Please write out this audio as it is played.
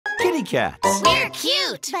kitty cats. We're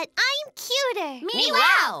cute. But I'm cuter.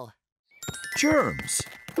 Meow. Germs.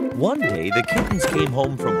 One day, the kittens came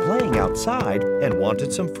home from playing outside and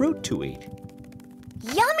wanted some fruit to eat.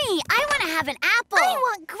 Yummy! I want to have an apple. I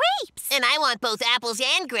want grapes. And I want both apples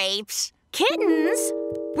and grapes. Kittens,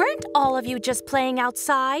 weren't all of you just playing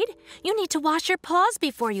outside? You need to wash your paws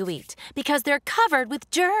before you eat because they're covered with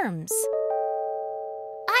germs.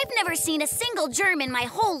 I've never seen a single germ in my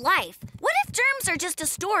whole life. What if germs are just a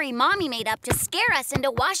story Mommy made up to scare us into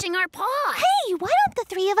washing our paws? Hey, why don't the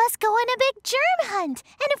three of us go on a big germ hunt?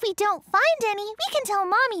 And if we don't find any, we can tell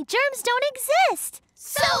Mommy germs don't exist.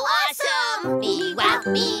 So awesome! Me-wow,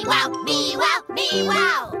 me-wow, me-wow,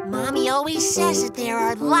 me-wow! Mommy always says that there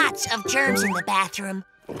are lots of germs in the bathroom.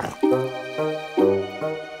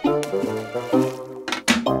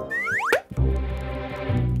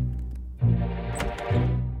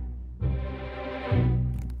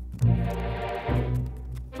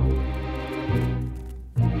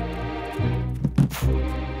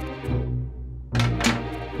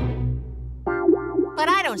 But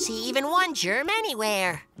I don't see even one germ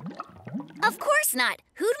anywhere. Of course not.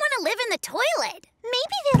 Who'd want to live in the toilet?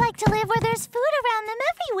 Maybe they like to live where there's food around them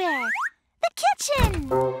everywhere. The kitchen!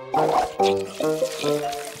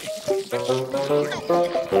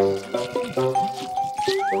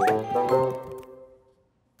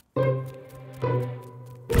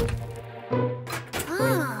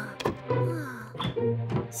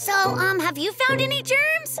 So, have you found any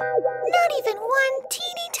germs? Not even one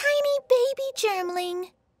teeny tiny baby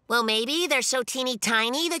germling. Well, maybe they're so teeny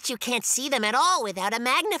tiny that you can't see them at all without a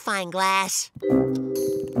magnifying glass.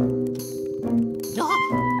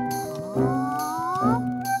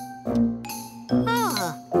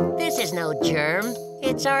 Oh, this is no germ.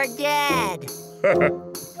 It's our dad.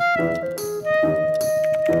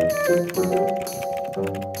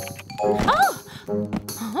 Oh!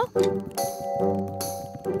 Huh?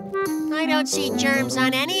 I don't see germs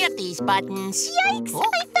on any of these buttons. Yikes! Oh.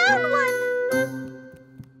 I found one!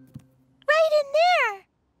 Right in there!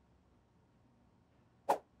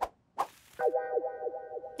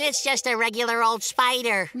 It's just a regular old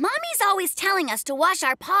spider. Mommy's always telling us to wash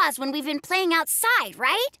our paws when we've been playing outside,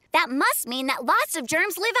 right? That must mean that lots of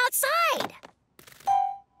germs live outside.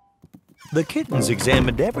 The kittens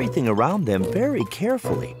examined everything around them very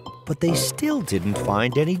carefully, but they still didn't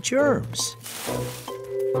find any germs.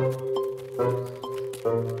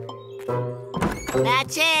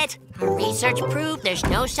 That's it. Our research proved there's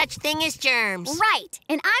no such thing as germs. Right.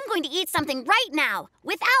 And I'm going to eat something right now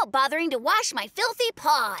without bothering to wash my filthy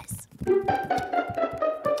paws.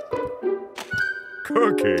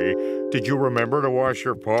 Cookie, did you remember to wash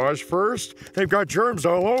your paws first? They've got germs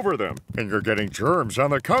all over them. And you're getting germs on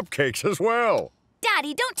the cupcakes as well.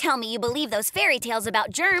 Daddy, don't tell me you believe those fairy tales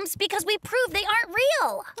about germs because we proved they aren't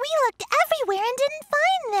real. We looked everywhere and didn't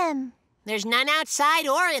find them. There's none outside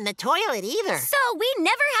or in the toilet either. So we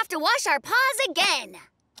never have to wash our paws again.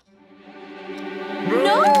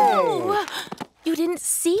 No! You didn't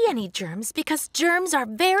see any germs because germs are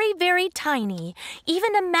very, very tiny.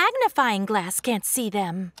 Even a magnifying glass can't see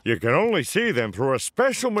them. You can only see them through a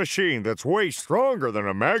special machine that's way stronger than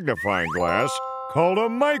a magnifying glass called a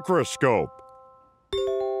microscope.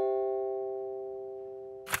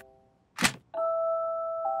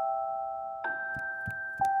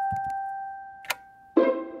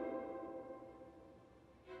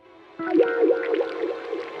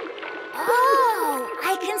 Oh,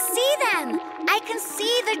 I can see them. I can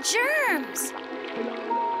see the germs.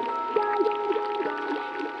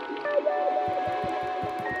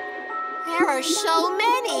 There are so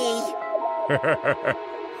many.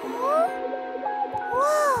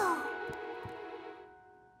 Whoa.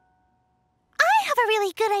 I have a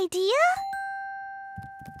really good idea.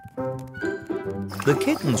 The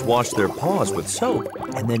kittens washed their paws with soap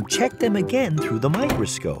and then checked them again through the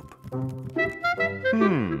microscope.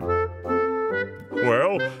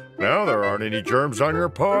 Well, now there aren't any germs on your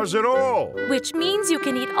paws at all. Which means you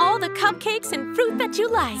can eat all the cupcakes and fruit that you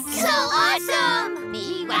like. So awesome!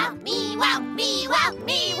 Me-wow, me-wow, me-wow,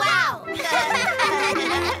 me-wow!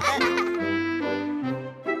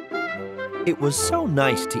 It was so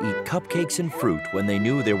nice to eat cupcakes and fruit when they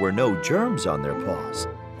knew there were no germs on their paws.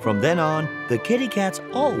 From then on, the kitty cats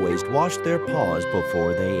always washed their paws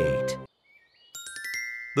before they ate.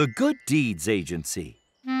 The Good Deeds Agency.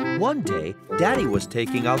 One day, Daddy was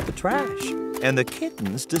taking out the trash, and the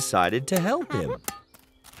kittens decided to help him.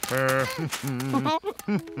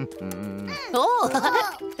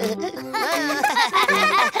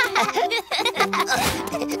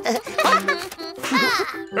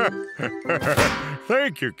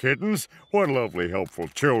 Thank you, kittens. What lovely, helpful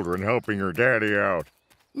children helping your daddy out.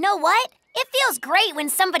 Know what? It feels great when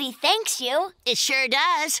somebody thanks you. It sure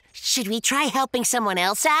does. Should we try helping someone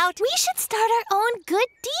else out? We should start our own good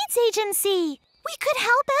deeds agency. We could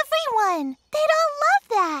help everyone. They'd all love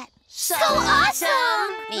that. So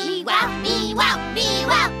awesome! Me-wow, me-wow,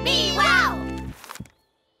 me-wow, me-wow!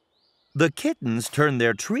 The kittens turned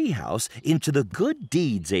their treehouse into the Good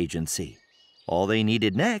Deeds Agency. All they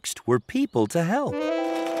needed next were people to help.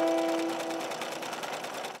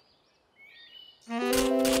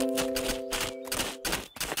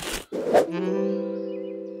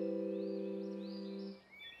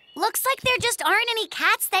 Looks like there just aren't any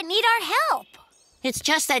cats that need our help. It's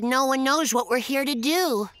just that no one knows what we're here to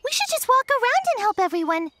do. We should just walk around and help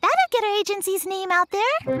everyone. That'll get our agency's name out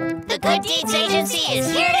there. The Good Deeds Agency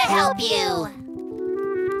is here to help you.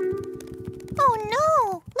 Oh,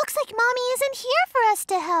 no. Looks like Mommy isn't here for us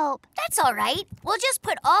to help. That's all right. We'll just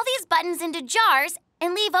put all these buttons into jars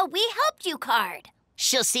and leave a We Helped You card.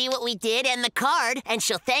 She'll see what we did and the card, and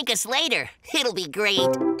she'll thank us later. It'll be great.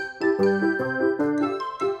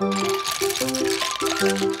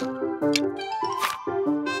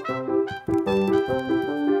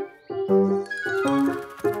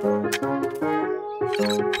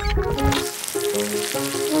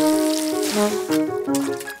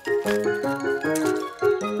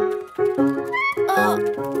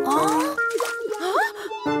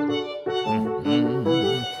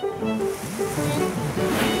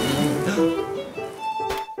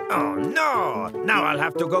 Oh, no! Now I'll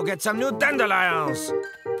have to go get some new dandelions.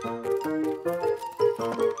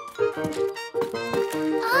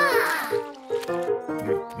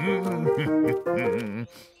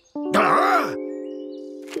 Ah!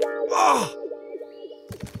 Oh!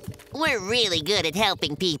 We're really good at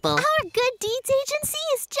helping people. Our Good Deeds Agency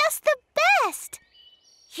is just the best.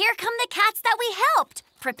 Here come the cats that we helped.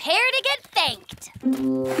 Prepare to get thanked.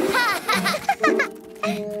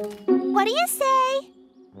 What do you say?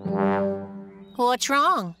 What's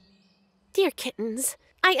wrong? Dear kittens,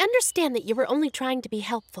 I understand that you were only trying to be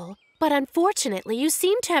helpful, but unfortunately you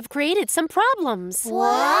seem to have created some problems.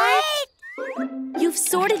 What? You've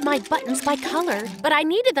sorted my buttons by color, but I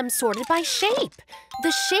needed them sorted by shape.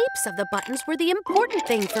 The shapes of the buttons were the important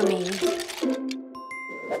thing for me.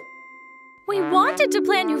 We wanted to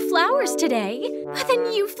plant new flowers today, but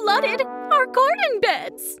then you flooded our garden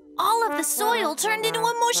beds. All of the soil turned into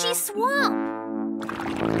a mushy swamp.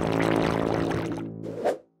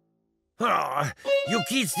 Oh, you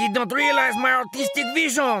kids did not realize my artistic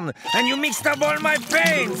vision, and you mixed up all my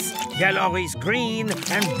paints. Yellow is green,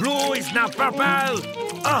 and blue is now purple.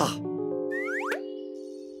 Oh!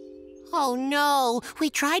 Oh, no.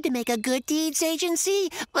 We tried to make a Good Deeds Agency,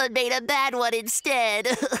 but made a bad one instead.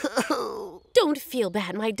 Don't feel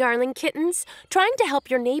bad, my darling kittens. Trying to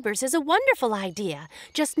help your neighbors is a wonderful idea.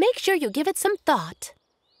 Just make sure you give it some thought.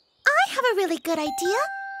 I have a really good idea.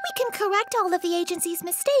 We can correct all of the agency's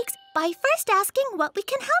mistakes by first asking what we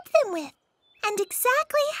can help them with. And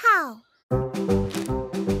exactly how.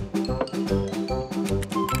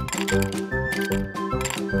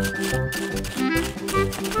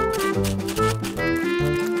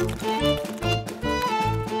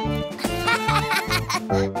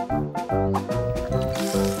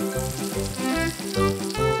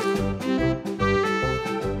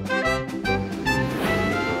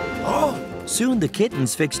 Soon the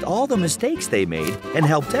kittens fixed all the mistakes they made and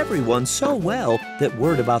helped everyone so well that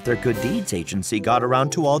word about their Good Deeds Agency got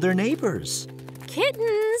around to all their neighbors.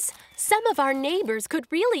 Kittens, some of our neighbors could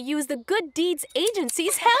really use the Good Deeds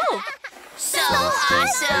Agency's help. So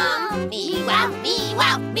awesome! Me-wow,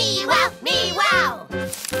 me-wow, me-wow, me-wow!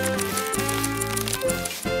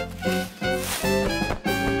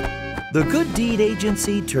 The Good Deed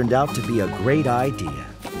Agency turned out to be a great idea.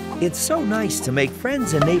 It's so nice to make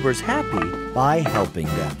friends and neighbors happy by helping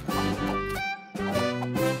them.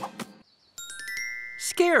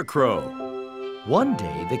 Scarecrow. One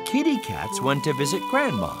day, the kitty cats went to visit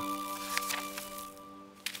Grandma.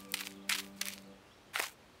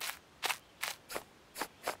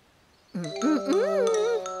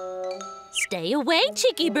 Stay away,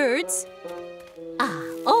 cheeky birds.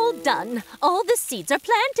 All done. All the seeds are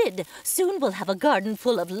planted. Soon we'll have a garden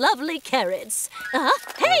full of lovely carrots.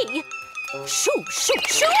 Hey! Shoo, shoo,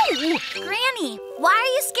 shoo! Granny, why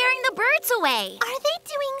are you scaring the birds away? Are they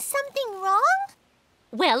doing something wrong?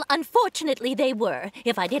 Well, unfortunately they were.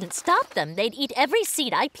 If I didn't stop them, they'd eat every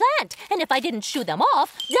seed I plant. And if I didn't shoo them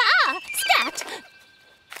off, scat!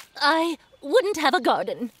 I wouldn't have a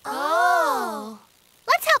garden. Oh.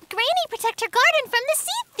 Let's help Granny protect her garden from the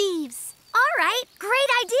seed thieves. All right, great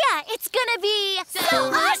idea. It's gonna be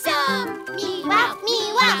So awesome! Me-wow,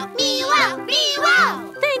 me-wow, me-wow,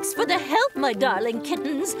 me-wow! Thanks for the help, my darling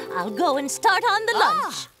kittens. I'll go and start on the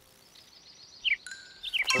lunch.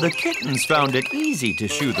 The kittens found it easy to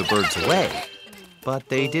shoo the birds away, but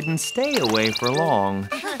they didn't stay away for long.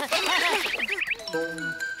 I'm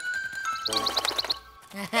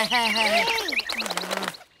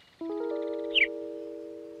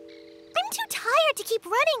too tired to keep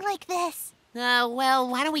running like this. Well,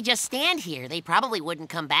 why don't we just stand here? They probably wouldn't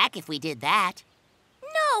come back if we did that.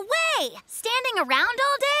 No way! Standing around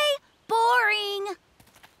all day? Boring.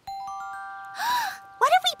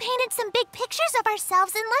 What if we painted some big pictures of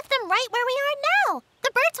ourselves and left them right where we are now?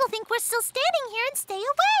 The birds will think we're still standing here and stay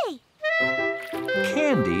away.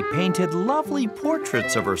 Candy painted lovely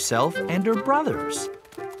portraits of herself and her brothers.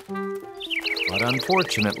 But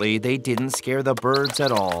unfortunately, they didn't scare the birds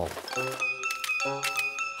at all.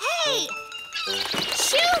 Hey!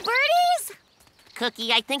 Shoo, birdies!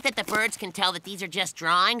 Cookie, I think that the birds can tell that these are just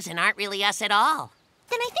drawings and aren't really us at all.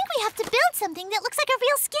 Then I think we have to build something that looks like a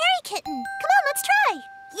real scary kitten. Come on, let's try.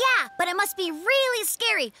 Yeah, but it must be really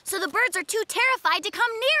scary, so the birds are too terrified to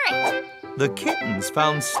come near it. The kittens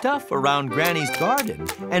found stuff around Granny's garden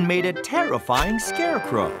and made a terrifying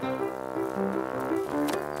scarecrow.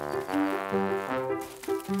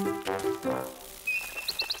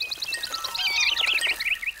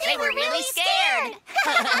 They were really scared.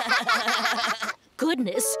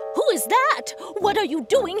 Goodness, who is that? What are you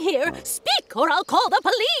doing here? Speak, or I'll call the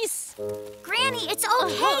police. Granny, it's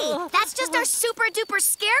okay. That's just our super-duper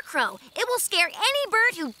scarecrow. It will scare any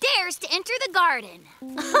bird who dares to enter the garden.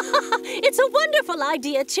 It's a wonderful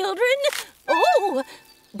idea, children. Oh,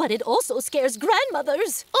 but it also scares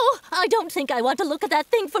grandmothers. Oh, I don't think I want to look at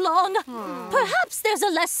that thing for long. Perhaps there's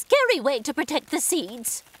a less scary way to protect the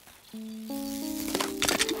seeds.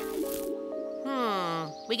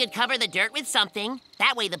 We could cover the dirt with something.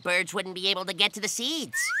 That way the birds wouldn't be able to get to the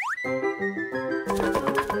seeds.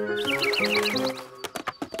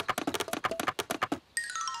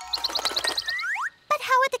 But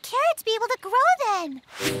how would the carrots be able to grow then?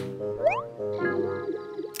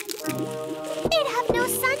 They'd have no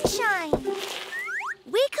sunshine.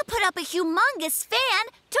 We could put up a humongous fan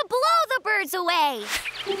to blow the birds away.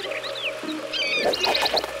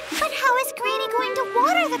 But how is Granny going to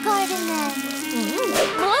water the garden then?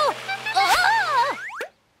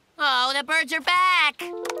 Oh, the birds are back.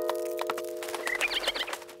 They're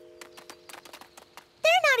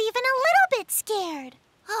not even a little bit scared.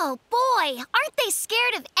 Oh, boy. Aren't they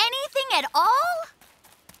scared of anything at all?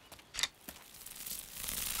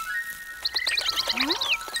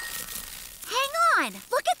 Hang on.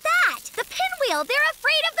 Look at that. The pinwheel. They're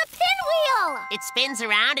afraid of the pinwheel. It spins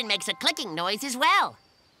around and makes a clicking noise as well.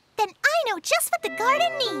 Then I know just what the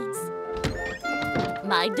garden needs.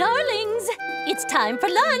 My darlings, it's time for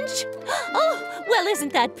lunch. Oh, well,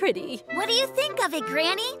 isn't that pretty? What do you think of it,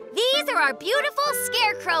 Granny? These are our beautiful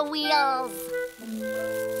scarecrow wheels.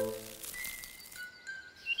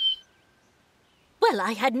 Well,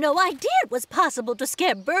 I had no idea it was possible to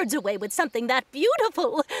scare birds away with something that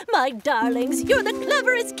beautiful. My darlings, you're the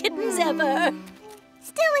cleverest kittens ever.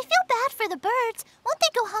 Still, I feel bad for the birds. Won't they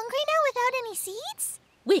go hungry now without any seeds?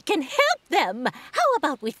 We can help them. How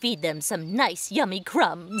about we feed them some nice, yummy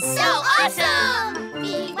crumbs? So awesome!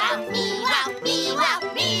 Me-wow, me-wow, me-wow,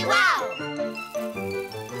 me-wow!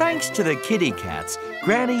 Thanks to the kitty cats,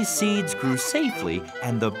 Granny's seeds grew safely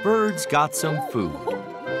and the birds got some food.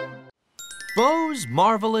 Bo's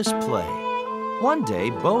Marvelous Play. One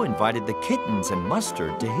day, Bo invited the kittens and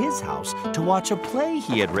Mustard to his house to watch a play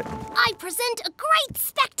he had written. I present a great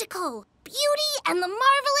spectacle. Beauty and the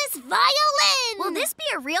Marvelous Violin. Will this be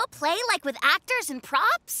a real play, like with actors and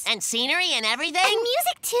props? And scenery and everything? And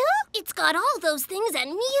music too? It's got all those things and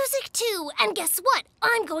music too. And guess what?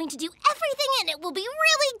 I'm going to do everything and it will be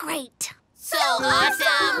really great. So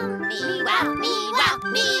awesome! Me-wow, me-wow,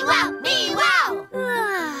 me-wow, me-wow!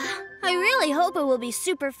 I really hope it will be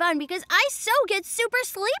super fun because I so get super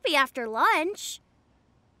sleepy after lunch.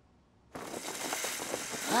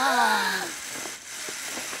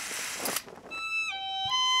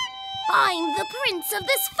 I'm the prince of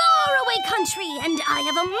this faraway country, and I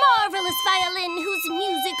have a marvelous violin whose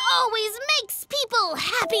music always makes people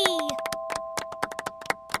happy.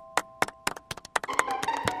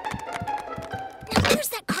 Now, where's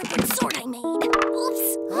that cardboard sword I made?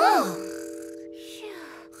 Oops.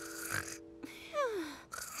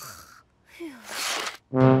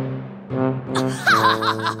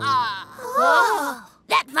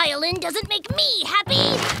 That violin doesn't make me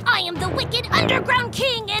happy. I am the wicked Underground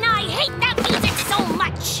King, and I hate that music so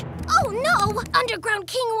much. Oh no! Underground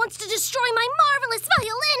King wants to destroy my marvelous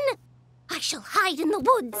violin. I shall hide in the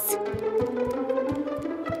woods.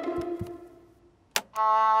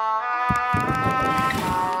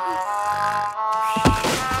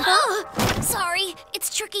 Sorry,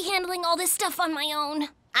 it's tricky handling all this stuff on my own.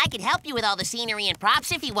 I could help you with all the scenery and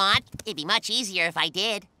props if you want. It'd be much easier if I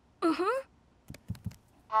did.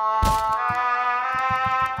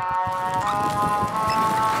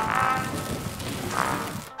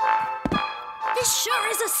 This sure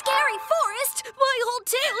is a scary forest. My whole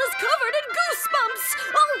tail is covered in goosebumps.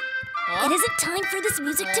 Oh, it isn't time for this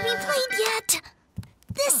music to be played yet.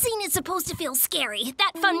 This scene is supposed to feel scary.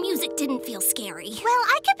 That fun music didn't feel scary. Well,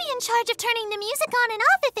 I could be in charge of turning the music on and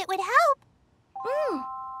off if it would help.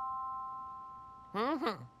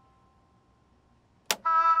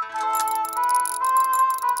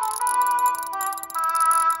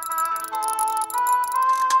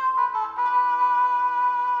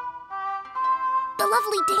 The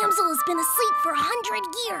lovely damsel has been asleep for 100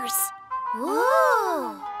 years.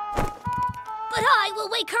 Ooh. But I will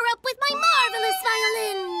wake her up with my marvelous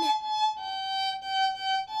violin.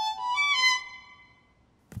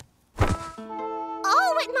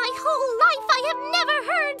 Oh, in my whole life, I have never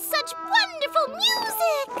heard such wonderful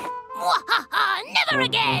music! Mwahaha! Never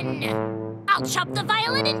again! I'll chop the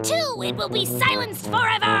violin in two. It will be silenced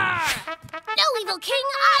forever. No, evil king,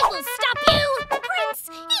 I will stop you. Prince,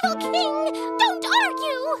 evil king, don't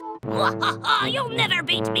argue! Mwahaha! You'll never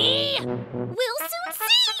beat me. We'll soon see!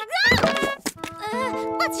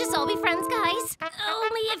 Let's just all be friends, guys.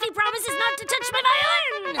 Only if he promises not to touch my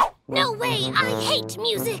violin. No way, I hate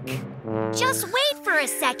music. Just wait for a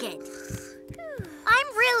second. I'm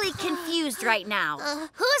really confused right now.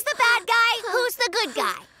 Who's the bad guy? Who's the good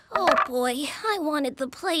guy? Oh boy, I wanted the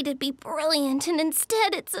play to be brilliant, and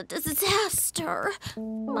instead it's a disaster.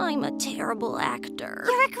 I'm a terrible actor.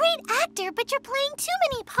 You're a great actor, but you're playing too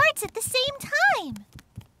many parts at the same time.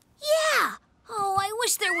 Yeah! Oh, I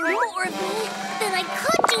wish there were more of me. Then I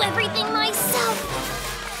could do everything myself.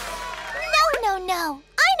 No.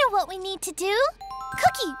 I know what we need to do.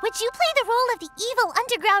 Cookie, would you play the role of the evil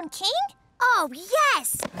underground king? Oh,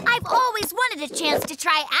 yes! I've always wanted a chance to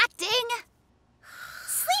try acting.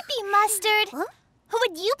 Sleepy Mustard.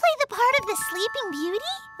 Would you play the part of the Sleeping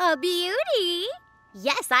Beauty? A beauty?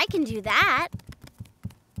 Yes, I can do that.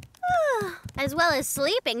 As well as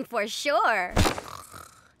sleeping, for sure.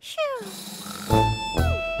 Phew.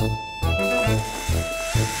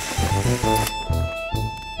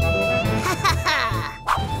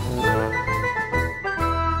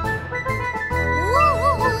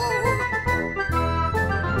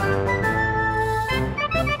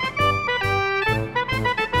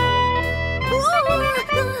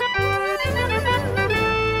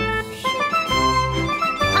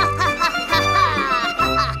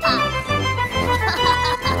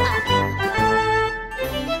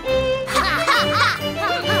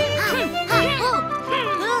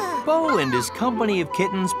 Bo and his company of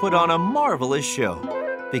kittens put on a marvelous show,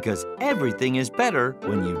 because everything is better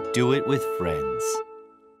when you do it with friends.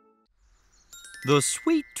 The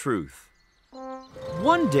Sweet Truth.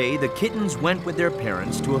 One day, the kittens went with their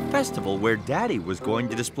parents to a festival where Daddy was going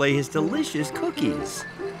to display his delicious cookies.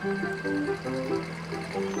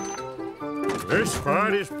 This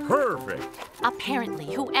spot is perfect. Apparently,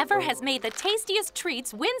 whoever has made the tastiest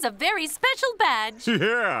treats wins a very special badge.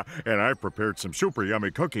 Yeah, and I prepared some super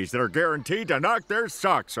yummy cookies that are guaranteed to knock their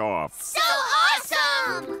socks off. So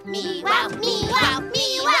awesome! Me wow, me wow,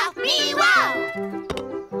 me wow, me wow!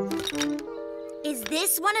 Is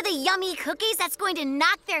this one of the yummy cookies that's going to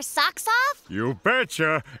knock their socks off? You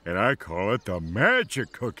betcha, and I call it the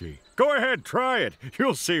magic cookie. Go ahead, try it.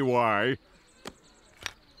 You'll see why.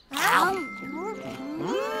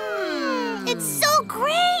 It's so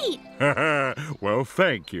great! Well,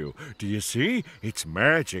 thank you. Do you see? It's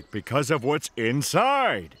magic because of what's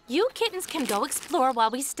inside. You kittens can go explore while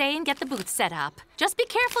we stay and get the booth set up. Just be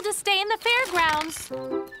careful to stay in the fairgrounds.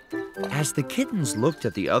 As the kittens looked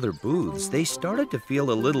at the other booths, they started to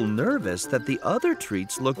feel a little nervous that the other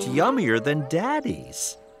treats looked yummier than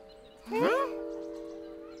Daddy's.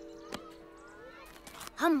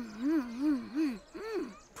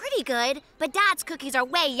 Pretty good, but Dad's cookies are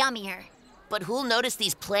way yummier. But who'll notice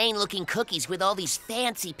these plain-looking cookies with all these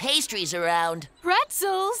fancy pastries around?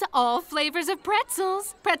 Pretzels! All flavors of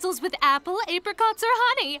pretzels. Pretzels with apple, apricots, or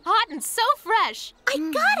honey. Hot and so fresh. I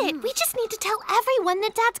got it! We just need to tell everyone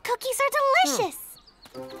that Dad's cookies are delicious!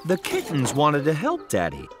 The kittens wanted to help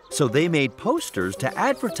Daddy, so they made posters to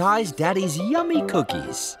advertise Daddy's yummy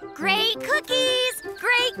cookies. Great cookies!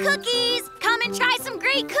 Great cookies! Come and try some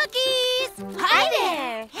great cookies! Hi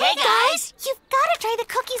there! Hey, guys! You've got to try the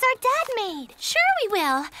cookies our dad made! Sure we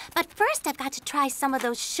will. But first I've got to try some of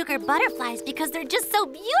those sugar butterflies because they're just so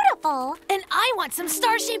beautiful. And I want some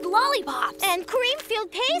star-shaped lollipops. And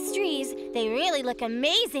cream-filled pastries. They really look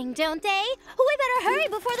amazing, don't they? We better hurry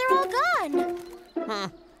before they're all gone.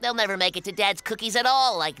 They'll never make it to Dad's cookies at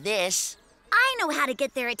all like this. I know how to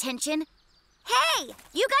get their attention. Hey,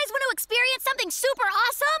 you guys want to experience something super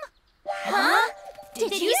awesome? Huh?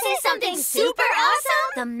 Did you say something super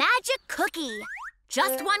awesome? The magic cookie.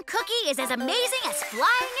 Just one cookie is as amazing as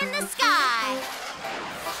flying in the sky.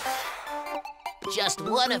 Just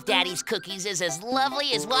one of Daddy's cookies is as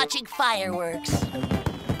lovely as watching fireworks.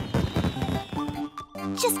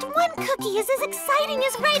 Just one cookie is as exciting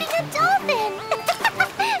as riding a dolphin.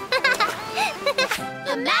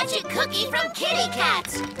 The magic cookie from Kitty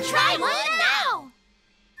Cats. Try one now.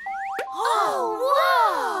 Oh,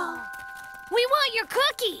 whoa! We want your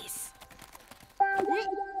cookies.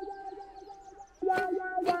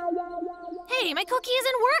 Hey, my cookie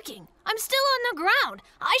isn't working. I'm still on the ground.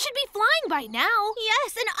 I should be flying by now.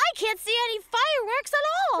 Yes, and I can't see any fireworks at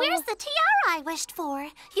all. Where's the tiara I wished for?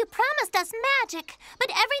 You promised us magic, but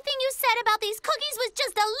everything you said about these cookies was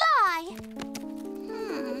just a lie.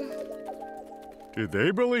 Did they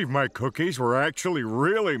believe my cookies were actually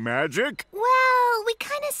really magic? Well, we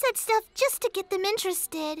kind of said stuff just to get them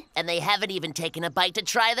interested. And they haven't even taken a bite to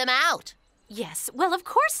try them out. Yes, well, of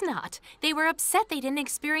course not. They were upset they didn't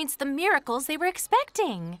experience the miracles they were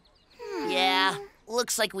expecting. Yeah,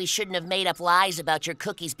 looks like we shouldn't have made up lies about your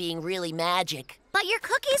cookies being really magic. But your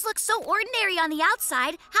cookies look so ordinary on the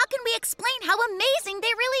outside. How can we explain how amazing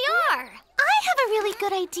they really are? I have a really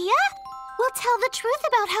good idea. We'll tell the truth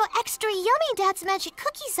about how extra yummy Dad's magic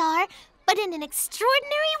cookies are, but in an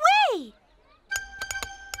extraordinary way.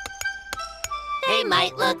 They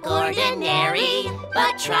might look ordinary,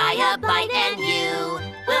 but try a bite and you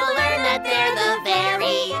will learn that they're the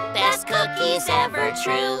very best cookies ever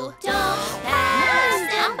true. Don't pass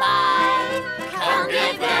them by, come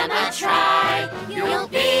give them a try. You'll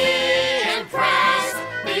be impressed,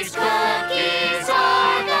 these cookies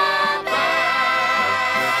are the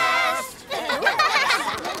best.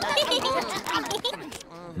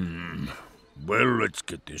 Well, let's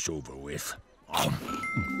get this over with.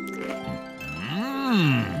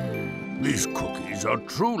 These cookies are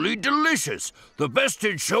truly delicious. The Best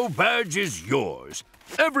in Show badge is yours.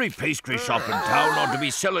 Every pastry shop in town ought to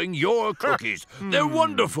be selling your cookies. They're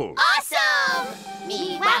wonderful. Awesome!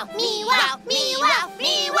 Me wow, me wow, me wow,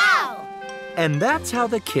 me wow! And that's how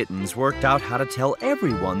the kittens worked out how to tell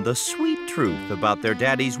everyone the sweet truth about their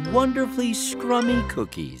daddy's wonderfully scrummy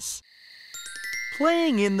cookies.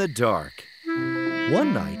 Playing in the dark.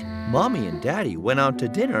 One night, Mommy and Daddy went out to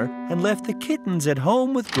dinner and left the kittens at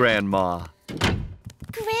home with Grandma.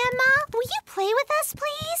 Grandma, will you play with us,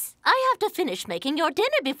 please? I have to finish making your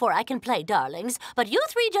dinner before I can play, darlings. But you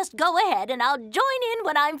three just go ahead and I'll join in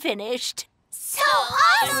when I'm finished. So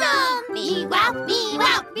awesome! Me wow, me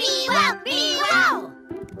wow, me wow, me wow!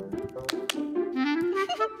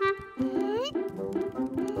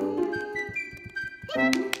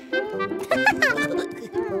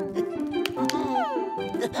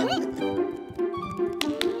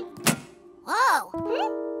 Whoa!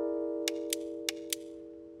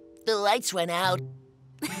 The lights went out.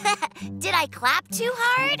 Did I clap too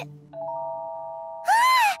hard? Cookie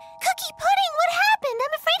Pudding, what happened?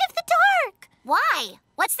 I'm afraid of the dark. Why?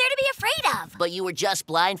 What's there to be afraid of? But you were just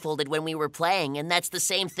blindfolded when we were playing, and that's the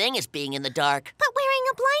same thing as being in the dark. But wearing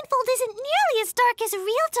a blindfold isn't nearly as dark as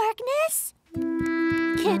real darkness.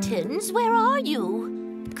 Kittens, where are you?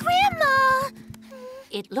 Grandma!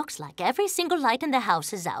 It looks like every single light in the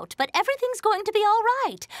house is out, but everything's going to be all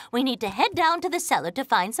right. We need to head down to the cellar to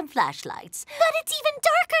find some flashlights. But it's even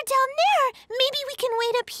darker down there. Maybe we can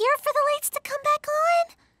wait up here for the lights to come back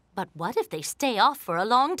on? But what if they stay off for a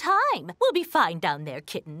long time? We'll be fine down there,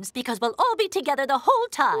 kittens, because we'll all be together the whole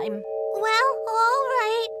time. Well, all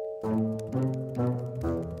right.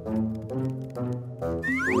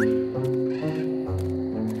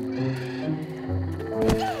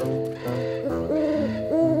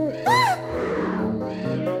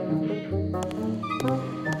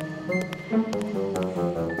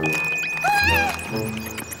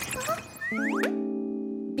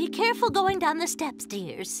 Be careful going down the steps,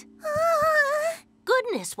 dears.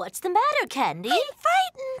 Goodness, what's the matter, Candy? I'm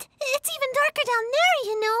frightened. It's even darker down there,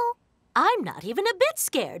 you know. I'm not even a bit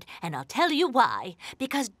scared, and I'll tell you why.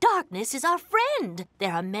 Because darkness is our friend.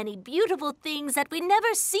 There are many beautiful things that we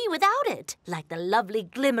never see without it, like the lovely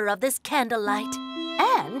glimmer of this candlelight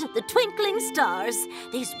and the twinkling stars.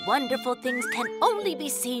 These wonderful things can only be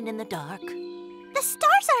seen in the dark. The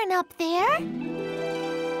stars aren't up there.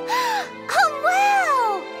 Oh,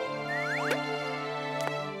 wow!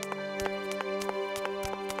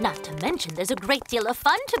 Not to mention there's a great deal of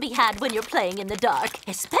fun to be had when you're playing in the dark,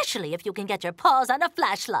 especially if you can get your paws on a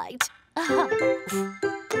flashlight.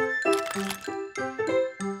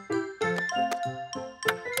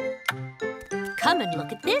 Come and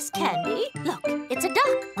look at this, Candy. Look, it's a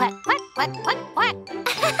duck. Quack, quack, quack, quack, quack.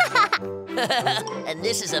 And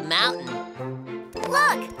this is a mountain.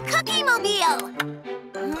 Look, Cookie Mobile.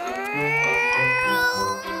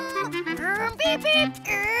 Beep, beep.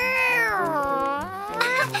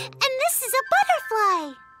 And this is a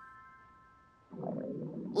butterfly.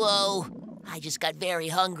 Whoa, I just got very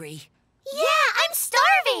hungry. Yeah, I'm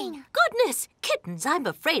starving. Goodness, kittens, I'm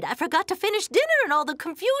afraid I forgot to finish dinner in all the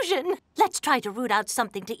confusion. Let's try to root out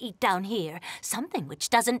something to eat down here. Something which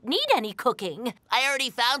doesn't need any cooking. I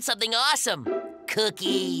already found something awesome.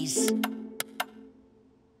 Cookies. And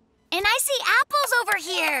I see apples over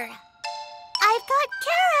here. I've got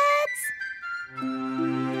carrots.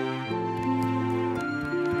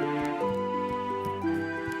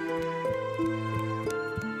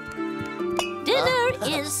 Dinner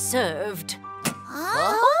is served.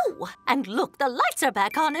 Oh, and look, the lights are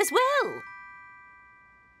back on as well.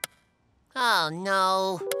 Oh,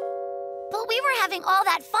 no. But we were having all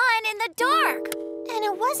that fun in the dark. And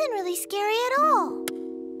it wasn't really scary at all.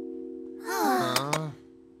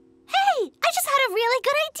 Hey, I just had a really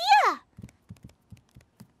good idea.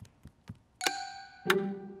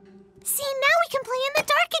 See, now we can play in the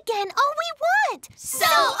dark again, all we want. So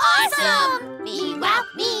awesome! Me-wow,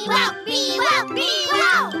 me-wow, me-wow,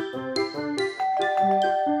 me-wow!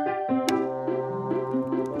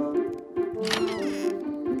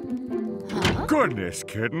 Goodness,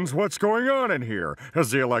 kittens, what's going on in here?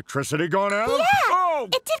 Has the electricity gone out? Yeah, Oh!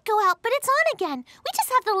 it did go out, but it's on again. We just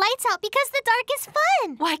have the lights out because the dark is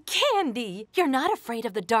fun. Why, Candy, you're not afraid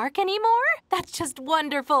of the dark anymore? That's just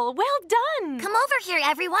wonderful. Well done. Come over here,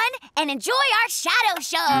 everyone, and enjoy our shadow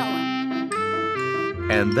show.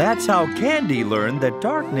 And that's how Candy learned that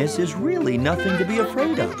darkness is really nothing to be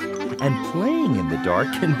afraid of. And playing in the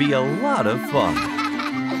dark can be a lot of fun.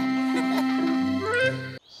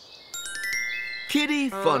 Kitty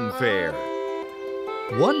Fun Fair.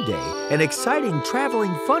 One day, an exciting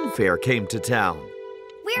traveling fun fair came to town.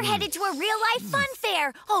 We're headed to a real-life fun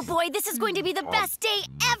fair. Oh, boy, this is going to be the best day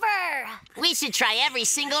ever. We should try every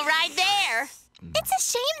single ride there. It's a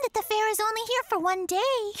shame that the fair is only here for one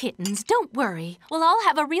day. Kittens, don't worry. We'll all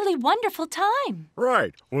have a really wonderful time.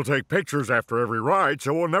 Right. We'll take pictures after every ride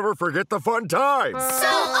so we'll never forget the fun times. So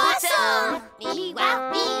awesome!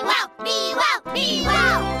 Me-wow, me-wow, me-wow,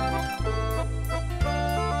 me-wow!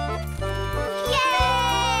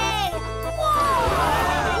 Yay! Whoa!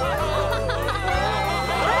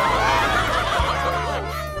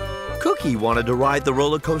 Cookie wanted to ride the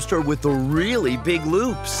roller coaster with the really big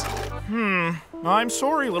loops. I'm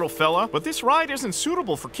sorry, little fella, but this ride isn't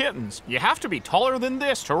suitable for kittens. You have to be taller than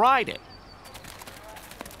this to ride it.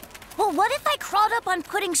 Well, what if I crawled up on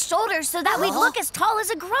Pudding's shoulders so that we'd look as tall as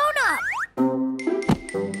a grown-up?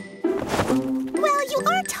 Well, you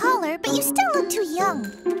are taller, but you still look too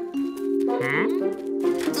young.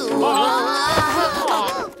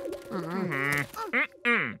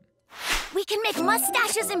 We can make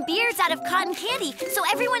mustaches and beards out of cotton candy so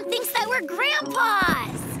everyone thinks that we're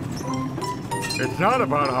grandpas. It's not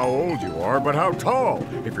about how old you are, but how tall.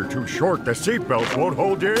 If you're too short, the seatbelts won't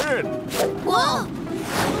hold you in. Whoa!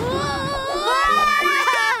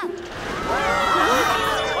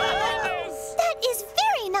 That is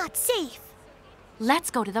very not safe. Let's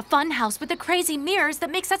go to the fun house with the crazy mirrors that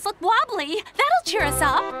makes us look wobbly. That'll cheer us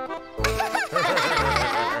up.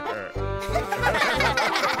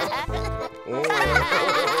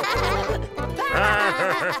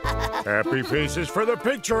 Happy faces for the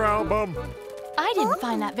picture album. I didn't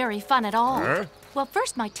find that very fun at all. Huh? Well,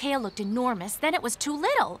 first my tail looked enormous, then it was too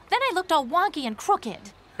little. Then I looked all wonky and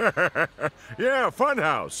crooked. Yeah,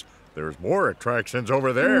 Funhouse. There's more attractions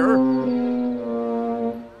over there.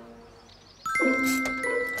 Look,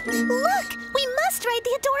 we must ride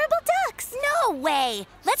the adorable ducks. No way!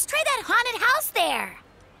 Let's try that haunted house there.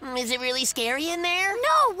 Is it really scary in there?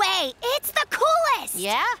 No way! It's the coolest!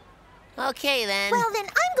 Yeah? Okay, then. Well, then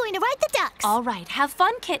I'm going to ride the ducks. All right, have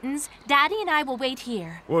fun, kittens. Daddy and I will wait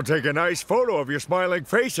here. We'll take a nice photo of your smiling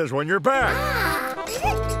faces when you're back.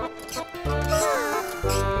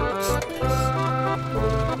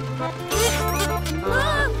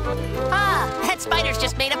 That spider's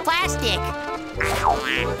just made of plastic.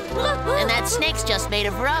 And that snake's just made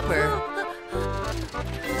of rubber.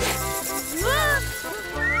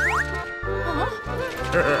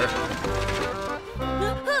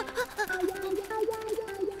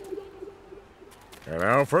 And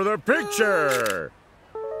now for the picture.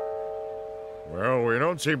 Well, we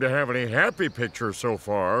don't seem to have any happy pictures so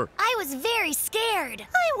far. I was very scared.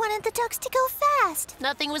 I wanted the ducks to go fast.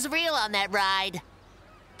 Nothing was real on that ride.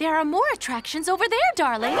 There are more attractions over there,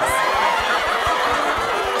 darlings.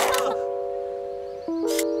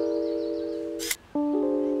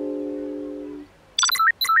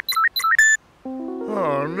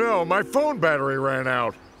 Oh no, my phone battery ran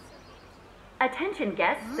out. Attention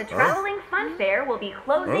guests, the traveling fun fair will be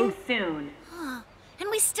closing soon. And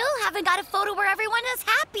we still haven't got a photo where everyone is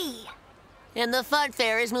happy. And the fun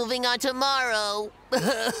fair is moving on tomorrow. I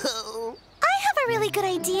have a really good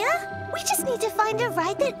idea. We just need to find a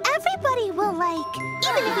ride that everybody will like,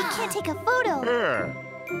 even if we can't take a photo. Yeah.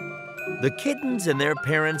 The kittens and their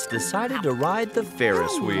parents decided to ride the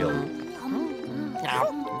Ferris wheel.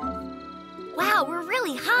 Wow, we're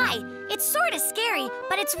really high. It's sort of scary,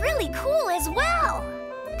 but it's really cool as well.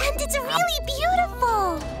 And it's really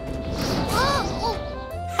beautiful.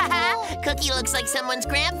 Cookie looks like someone's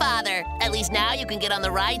grandfather. At least now you can get on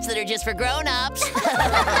the rides that are just for grown-ups.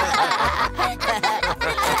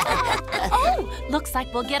 Oh, looks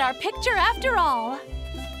like we'll get our picture after all.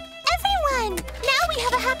 Everyone, now we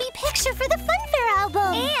have a happy picture for the Fun Fair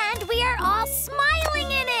album. And we are all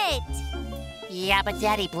smiling in it. Yeah, but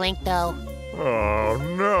Daddy blinked, though. Oh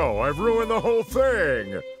no, I've ruined the whole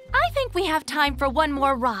thing. I think we have time for one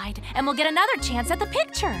more ride, and we'll get another chance at the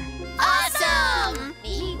picture. Awesome!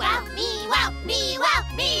 Me-wow, me-wow, me-wow,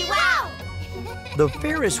 me-wow! The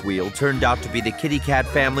Ferris wheel turned out to be the kitty cat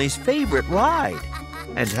family's favorite ride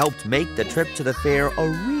and helped make the trip to the fair a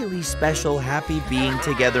really special happy being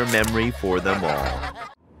together memory for them all.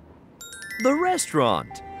 The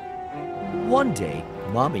restaurant. One day,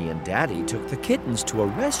 Mommy and Daddy took the kittens to a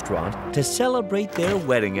restaurant to celebrate their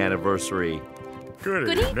wedding anniversary.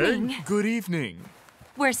 Good evening. Good evening.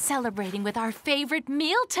 We're celebrating with our favorite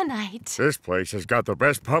meal tonight. This place has got the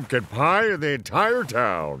best pumpkin pie in the entire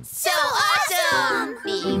town. So awesome!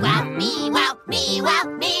 Me-wow, me-wow, me-wow,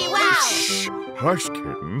 me-wow! Shh! Hush,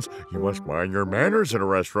 kittens. You must mind your manners in a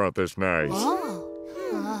restaurant this nice.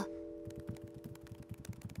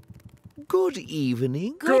 Good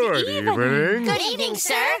evening. Good evening. Good evening,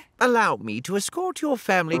 sir. Allow me to escort your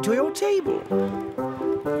family to your table.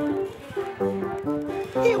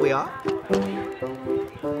 Here we are.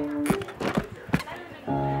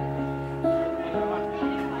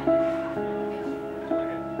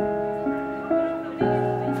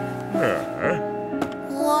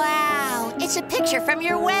 Wow, it's a picture from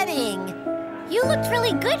your wedding. You looked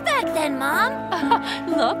really good back then, Mom.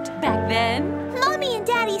 Looked back then. Mommy and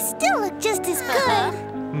Daddy still look just as good.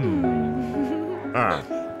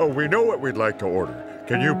 We know what we'd like to order.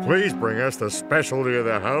 Can you please bring us the specialty of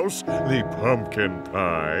the house, the pumpkin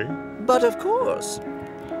pie? But of course.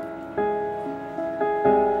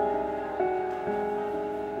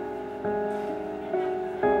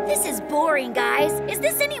 This is boring, guys. Is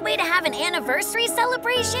this any way to have an anniversary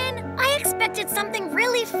celebration? I expected something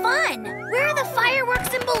really fun. Where are the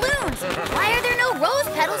fireworks and balloons? Why are there no rose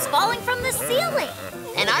petals falling from the ceiling?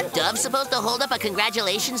 And aren't doves supposed to hold up a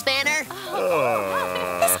congratulations banner?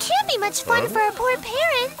 This can't be much fun for our poor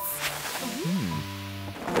parents.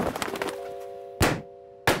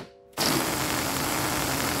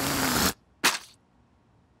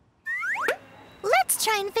 Let's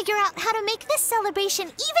try and figure out how to make this celebration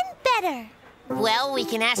even better. Well, we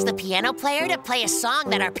can ask the piano player to play a song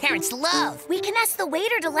that our parents love. We can ask the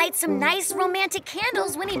waiter to light some nice romantic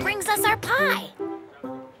candles when he brings us our pie.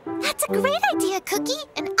 That's a great idea, Cookie.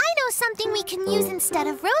 And I know something we can use instead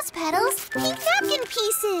of rose petals. Pink napkin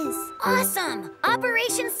pieces. Awesome!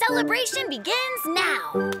 Operation Celebration begins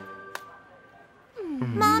now.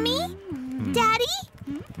 Mommy? Daddy?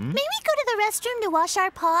 May we go to the restroom to wash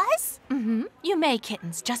our paws? You may,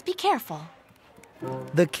 kittens. Just be careful.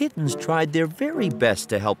 The kittens tried their very best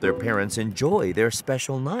to help their parents enjoy their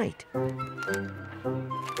special night.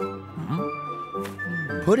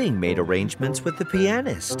 Pudding made arrangements with the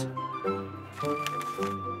pianist.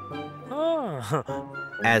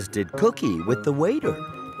 As did Cookie with the waiter.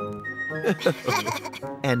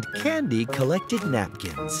 And Candy collected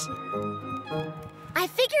napkins. I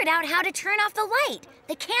figured out how to turn off the light.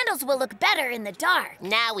 The candles will look better in the dark.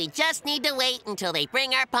 Now we just need to wait until they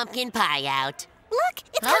bring our pumpkin pie out. Look,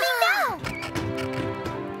 it's coming now.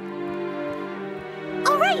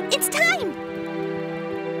 All right, it's time.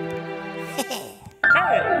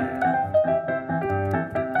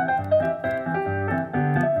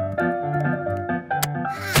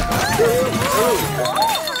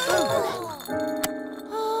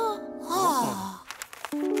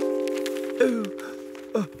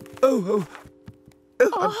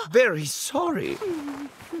 I'm very sorry.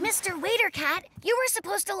 Mr. Waiter Cat, you were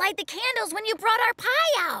supposed to light the candles when you brought our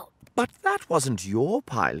pie out. But that wasn't your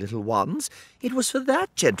pie, little ones. It was for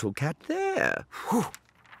that gentle cat there. Whew.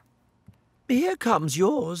 Here comes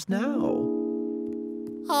yours now.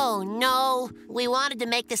 Oh, no. We wanted to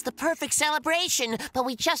make this the perfect celebration, but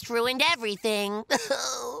we just ruined everything.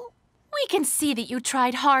 We can see that you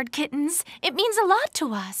tried hard, kittens. It means a lot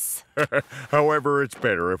to us. However, it's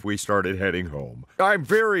better if we started heading home. I'm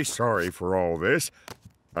very sorry for all this.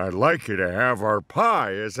 I'd like you to have our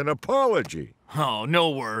pie as an apology. Oh, no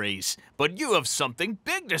worries. But you have something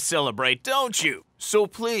big to celebrate, don't you? So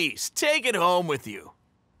please, take it home with you.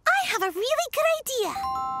 I have a really good idea.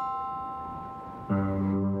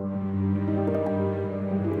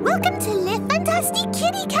 Welcome to Le Fantastique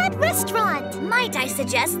Kitty Cat Restaurant. Might I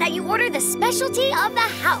suggest that you order the specialty of the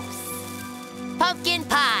house? Pumpkin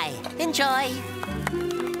pie. Enjoy.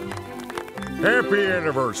 Happy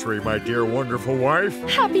anniversary, my dear wonderful wife.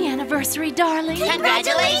 Happy anniversary, darling.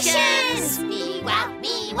 Congratulations! Me-wow,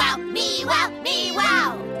 me-wow, me-wow,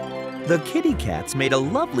 me-wow! The kitty cats made a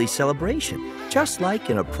lovely celebration, just like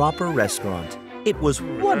in a proper restaurant. It was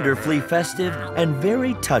wonderfully festive and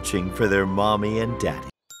very touching for their mommy and daddy.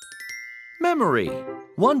 Memory.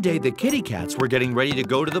 One day the kitty cats were getting ready to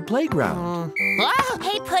go to the playground.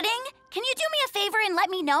 Hey, Pudding, can you do me a favor and let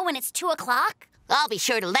me know when it's 2 o'clock? I'll be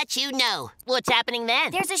sure to let you know. What's happening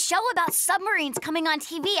then? There's a show about submarines coming on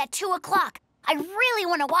TV at 2 o'clock. I really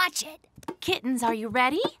want to watch it. Kittens, are you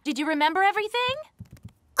ready? Did you remember everything?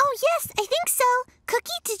 Oh, yes, I think so.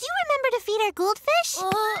 Cookie, did you remember to feed our goldfish?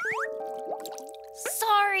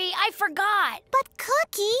 Sorry, I forgot. But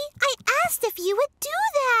Cookie, I asked if you would do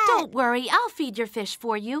that. Don't worry, I'll feed your fish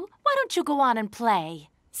for you. Why don't you go on and play?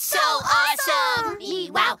 So awesome!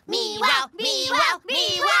 Me-wow, me-wow, me-wow,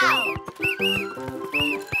 me-wow!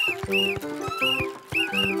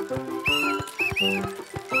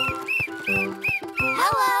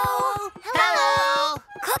 Hello. Hello!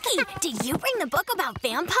 Cookie, did you bring the book about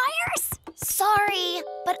vampires? Sorry,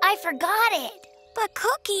 but I forgot it. But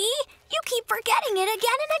Cookie, you keep forgetting it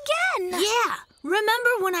again and again. Yeah. Remember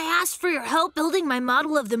when I asked for your help building my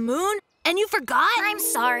model of the moon? And you forgot? I'm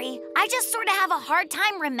sorry. I just sort of have a hard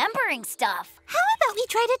time remembering stuff. How about we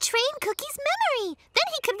try to train Cookie's memory? Then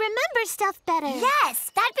he could remember stuff better.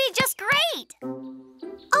 Yes, that'd be just great.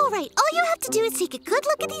 All right, all you have to do is take a good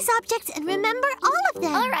look at these objects and remember all of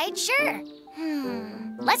them. All right, sure.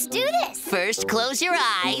 Let's do this. First, close your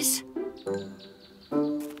eyes.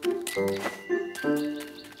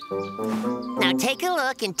 Now take a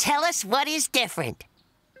look and tell us what is different.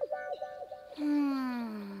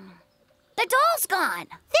 The doll's gone.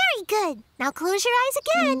 Very good. Now close your eyes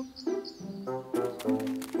again.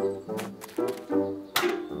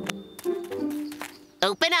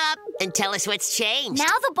 Open up and tell us what's changed.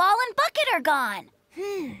 Now the ball and bucket are gone.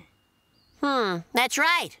 That's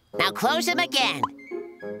right. Now close them again.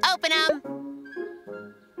 Open them.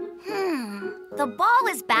 The ball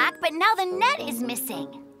is back, but now the net is missing.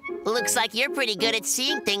 Looks like you're pretty good at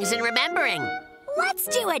seeing things and remembering. Let's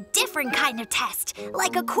do a different kind of test,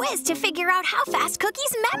 like a quiz to figure out how fast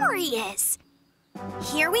Cookie's memory is.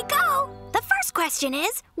 Here we go. The first question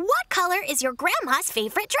is, what color is your grandma's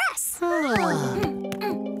favorite dress?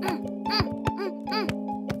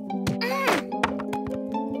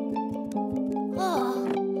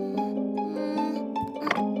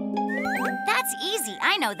 That's easy,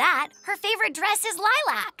 I know that. Her favorite dress is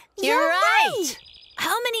lilac. You're right.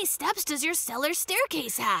 How many steps does your cellar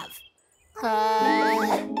staircase have? 7.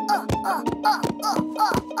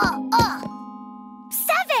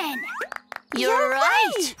 You're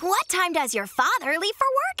right. What time does your father leave for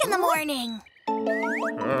work in the morning?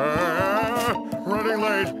 Running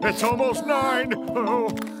late. It's almost 9. Oh.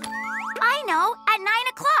 I know, at 9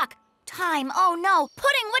 o'clock. Time, oh no.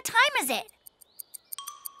 Pudding, what time is it?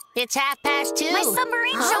 It's 2:30. My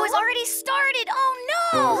submarine show has already started. Oh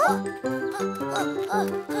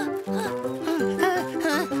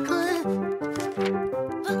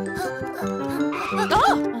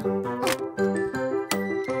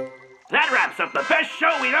That wraps up the best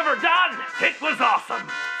show we've ever done. It was awesome.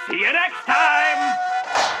 See you next time.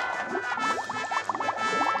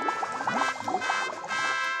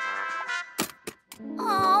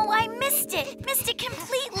 Oh, I missed it. Missed it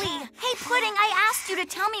completely. Hey, Pudding, I asked you to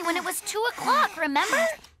tell me when it was 2 o'clock, remember?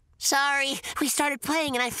 Sorry, we started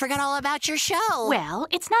playing and I forgot all about your show. Well,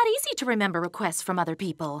 it's not easy to remember requests from other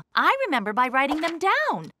people. I remember by writing them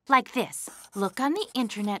down. Like this. Look on the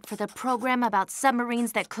internet for the program about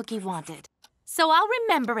submarines that Cookie wanted. so I'll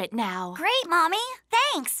remember it now. Great, Mommy.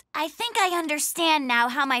 Thanks. I think I understand now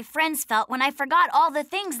how my friends felt when I forgot all the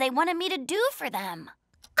things they wanted me to do for them.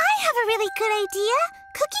 I have a really good idea.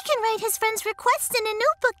 Cookie can write his friends' requests in a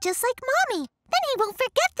notebook just like Mommy. Then he won't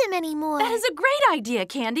forget them anymore. That is a great idea,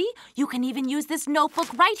 Candy. You can even use this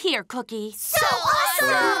notebook right here, Cookie. So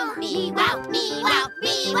awesome! Me-wow, me-wow,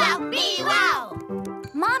 me-wow, me-wow!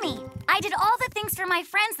 Mommy, I did all the things for my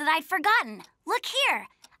friends that I'd forgotten. Look here.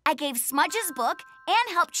 I gave Smudge his book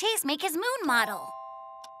and helped Chase make his moon model.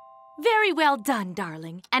 Very well done,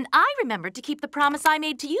 darling. And I remembered to keep the promise I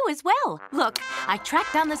made to you as well. Look, I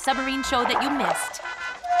tracked down the submarine show that you missed.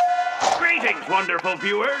 Greetings, wonderful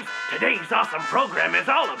viewers. Today's awesome program is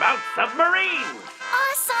all about submarines.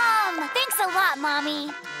 Awesome! Thanks a lot, Mommy.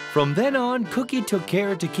 From then on, Cookie took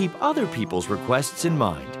care to keep other people's requests in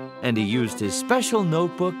mind, and he used his special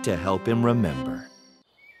notebook to help him remember.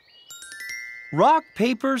 Rock,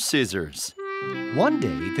 paper, scissors. One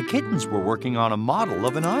day, the kittens were working on a model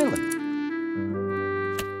of an island.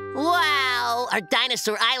 Wow! Our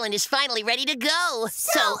dinosaur island is finally ready to go.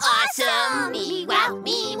 So awesome! Me-wow,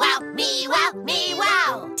 me-wow, me-wow,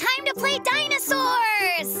 me-wow! Time to play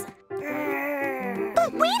dinosaurs!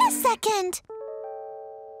 But wait a second.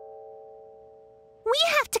 We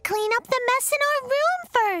have to clean up the mess in our room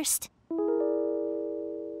first.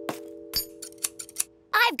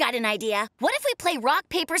 I've got an idea. What if we play rock,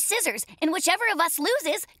 paper, scissors, and whichever of us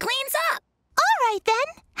loses cleans up? All right,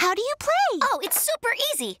 then. How do you play? Oh, it's super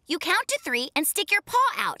easy. You count to 3 and stick your paw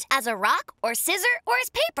out as a rock or scissor or as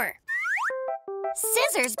paper.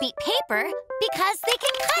 Scissors beat paper because they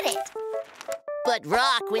can cut it. But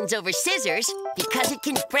rock wins over scissors because it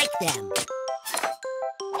can break them.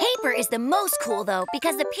 Paper is the most cool, though,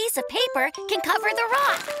 because the piece of paper can cover the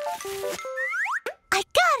rock. I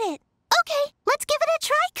got it. Okay, let's give it a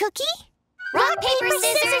try, Cookie. Rock, paper,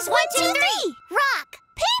 scissors, 1, 2, 3. Rock,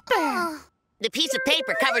 paper. The piece of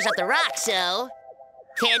paper covers up the rock, so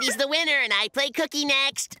Candy's the winner, and I play Cookie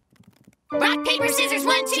next. Rock, paper, scissors,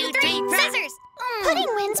 1, 2, 3, scissors.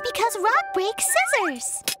 Pudding wins because rock breaks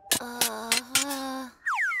scissors.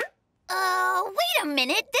 Wait a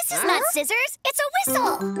minute. This is not scissors. It's a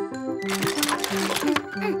whistle.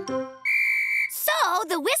 So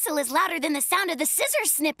the whistle is louder than the sound of the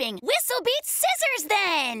scissors snipping. Whistle beats scissors,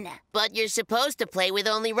 then. But you're supposed to play with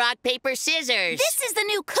only rock, paper, scissors. This is the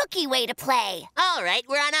new Cookie way to play. All right,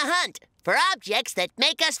 we're on a hunt for objects that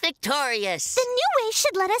make us victorious. The new way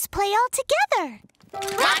should let us play all together.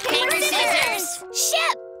 Rock, paper, scissors.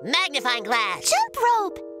 Ship. Magnifying glass. Jump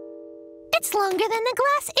rope. It's longer than the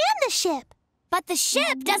glass and the ship. But the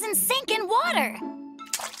ship doesn't sink in water.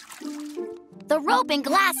 The rope and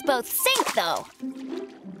glass both sink, though.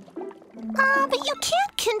 But you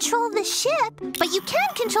can't control the ship. But you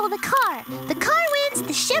can control the car. The car wins,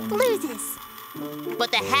 the ship loses.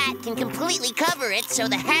 But the hat can completely cover it, so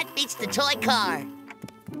the hat beats the toy car.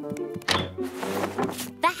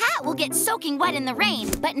 The hat will get soaking wet in the rain,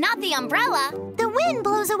 but not the umbrella. The wind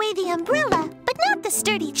blows away the umbrella, but not the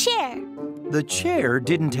sturdy chair. The chair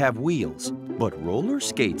didn't have wheels, but roller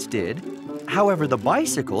skates did. However, the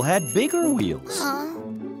bicycle had bigger wheels.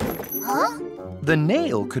 Huh? The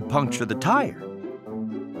nail could puncture the tire.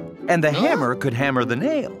 And the hammer could hammer the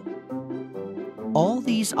nail. All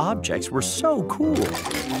these objects were so cool.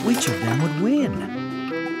 Which of them would win?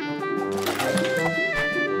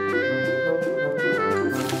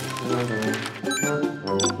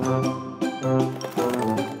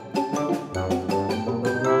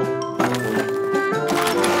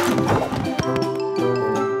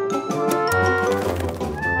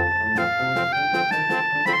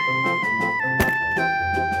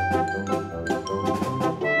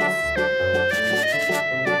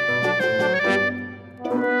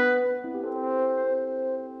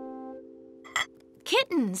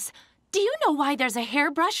 Kittens, do you know why there's a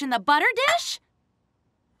hairbrush in the butter dish?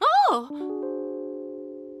 Oh!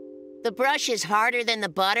 The brush is harder than the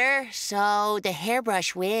butter, so the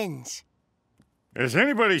hairbrush wins. Has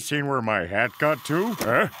anybody seen where my hat got to?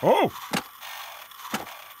 Oh!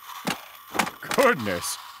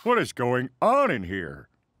 Goodness, what is going on in here?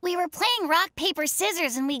 We were playing rock, paper,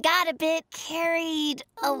 scissors, and we got a bit carried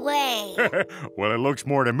away. Well, it looks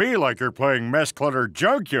more to me like you're playing mess-cluttered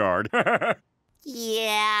junkyard.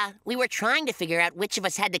 Yeah, we were trying to figure out which of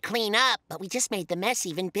us had to clean up, but we just made the mess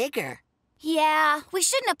even bigger. Yeah, we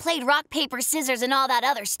shouldn't have played rock, paper, scissors, and all that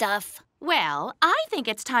other stuff. Well, I think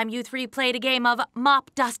it's time you three played a game of mop,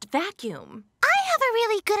 dust, vacuum. I have a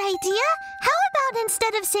really good idea. How about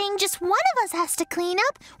instead of saying just one of us has to clean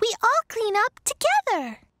up, we all clean up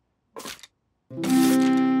together?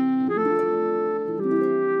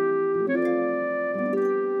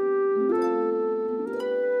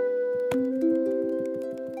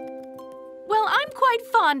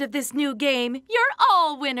 fond of this new game. You're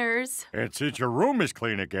all winners. And since your room is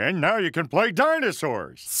clean again, now you can play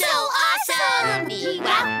dinosaurs. So awesome! Me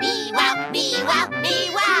wow, me wow, me wow, me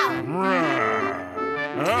wow!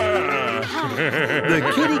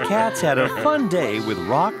 The kitty cats had a fun day with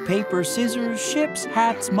rock, paper, scissors, ships,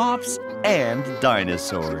 hats, mops, and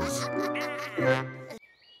dinosaurs.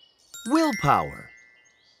 Willpower.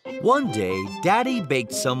 One day, Daddy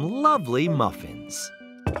baked some lovely muffins.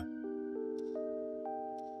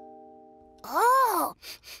 Oh!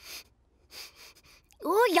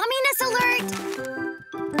 Ooh, yumminess alert!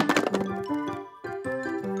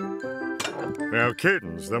 Now,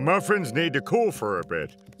 kittens, the muffins need to cool for a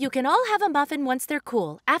bit. You can all have a muffin once they're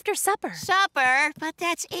cool, after supper. Supper? But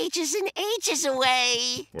that's ages and ages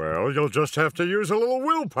away. Well, you'll just have to use a little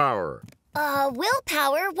willpower.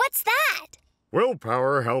 Willpower? What's that?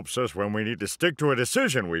 Willpower helps us when we need to stick to a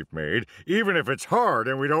decision we've made, even if it's hard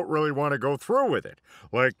and we don't really want to go through with it.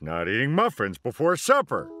 Like not eating muffins before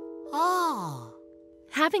supper. Oh.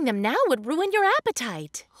 Having them now would ruin your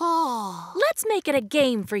appetite. Oh. Let's make it a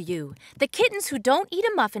game for you. The kittens who don't eat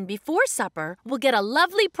a muffin before supper will get a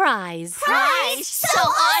lovely prize. Prize? So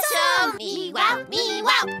awesome! Me wow, me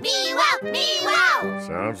wow, me wow, me wow!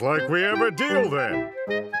 Sounds like we have a deal then.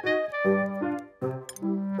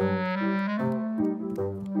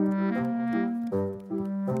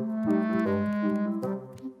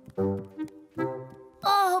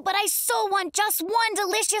 Oh, but I so want just one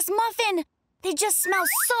delicious muffin. They just smell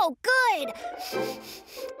so good. Cookie,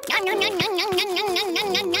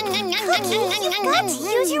 you've got to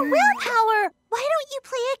use your willpower. Why don't you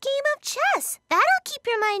play a game of chess? That'll keep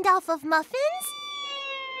your mind off of muffins.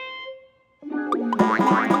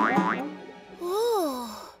 Ooh.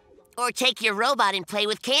 Or take your robot and play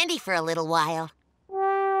with candy for a little while.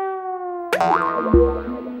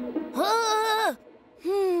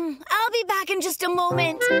 I'll be back in just a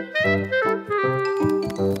moment.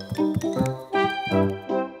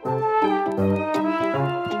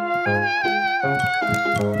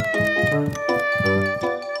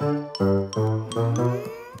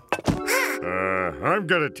 I'm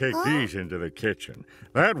gonna take these into the kitchen.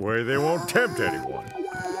 That way they won't tempt anyone.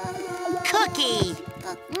 Cookie!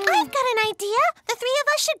 I've got an idea. The three of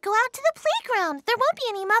us should go out to the playground. There won't be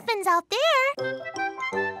any muffins out there.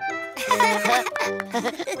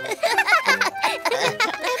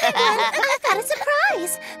 Everyone, I've got a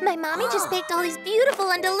surprise. My mommy just baked all these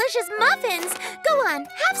beautiful and delicious muffins. Go on,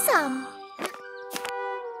 have some.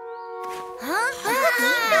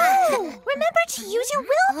 No! Remember to use your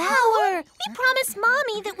willpower. We promised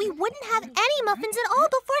Mommy that we wouldn't have any muffins at all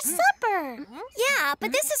before supper. Yeah,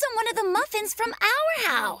 but this isn't one of the muffins from our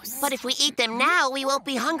house. But if we eat them now, we won't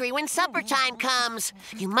be hungry when supper time comes.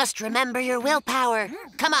 You must remember your willpower.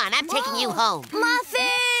 Come on, I'm taking you home.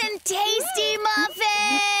 Muffin! Tasty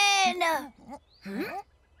muffin!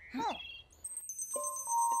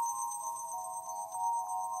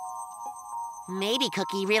 Maybe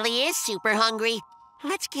Cookie really is super hungry.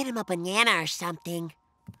 Let's get him a banana or something.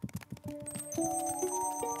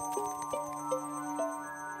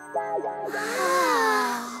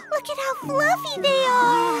 Look at how fluffy they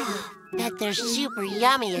are. Bet they're super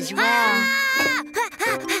yummy as well.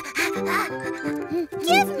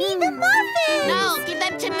 Give me the muffins! No, give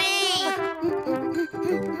them to me!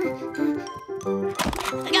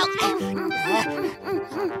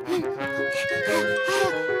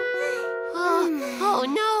 Oh,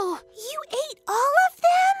 no! You ate all of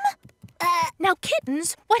them? Now,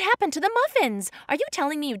 kittens, what happened to the muffins? Are you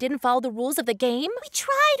telling me you didn't follow the rules of the game? We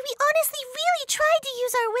tried. We honestly really tried to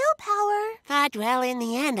use our willpower. But, well, in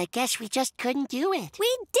the end, I guess we just couldn't do it.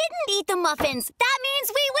 We didn't eat the muffins. That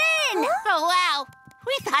means we win! Oh, wow!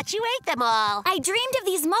 We thought you ate them all. I dreamed of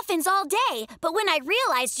these muffins all day, but when I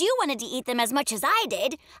realized you wanted to eat them as much as I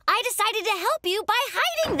did, I decided to help you by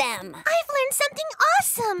hiding them. I've learned something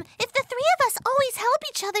awesome. If the three of us always help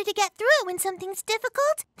each other to get through it when something's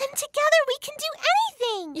difficult, then together we can do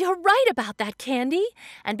anything. You're right about that, Candy.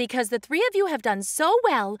 And because the three of you have done so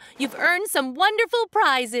well, you've earned some wonderful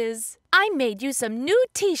prizes. I made you some new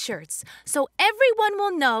T-shirts, so everyone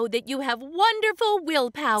will know that you have wonderful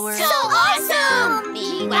willpower. So awesome!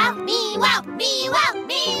 Me wow, me wow, me wow,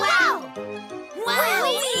 me wow!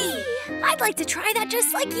 Wowee! I'd like to try that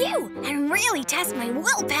just like you and really test my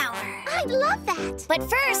willpower. I'd love that. But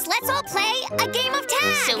first, let's all play a game of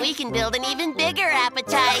tag. So we can build an even bigger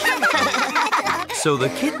appetite. So the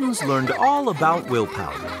kittens learned all about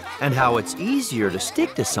willpower and how it's easier to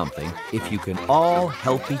stick to something if you can all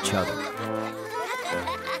help each other.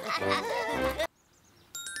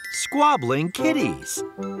 Squabbling kitties.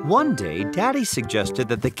 One day, Daddy suggested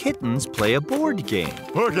that the kittens play a board game.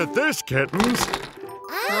 Look at this, kittens.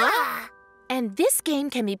 And this game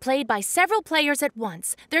can be played by several players at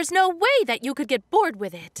once. There's no way that you could get bored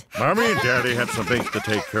with it. Mommy and Daddy have some things to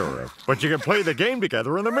take care of, but you can play the game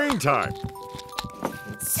together in the meantime.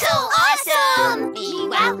 So awesome! Me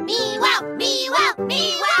wow, me wow, me wow,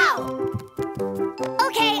 me wow!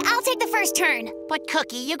 Okay, I'll take the first turn. But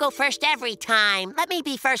Cookie, you go first every time. Let me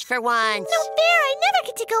be first for once. No fair, I never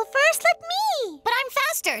get to go first. Let me. But I'm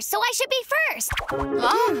faster, so I should be first.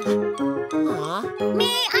 Oh.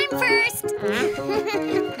 Me, I'm first.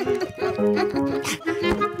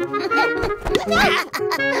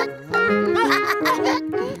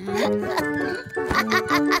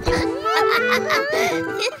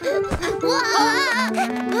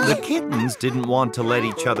 The kittens didn't want to let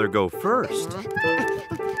each other go first.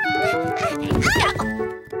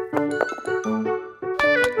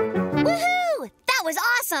 Woohoo! That was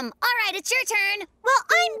awesome. All right, it's your turn. Well,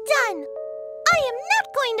 I'm done. I am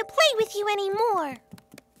not going to play with you anymore.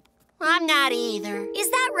 I'm not either. Is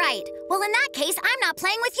that right? Well, in that case, I'm not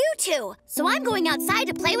playing with you two. So I'm going outside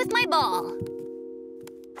to play with my ball.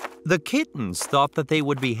 The kittens thought that they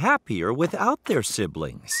would be happier without their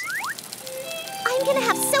siblings. I'm gonna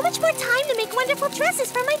have so much more time to make wonderful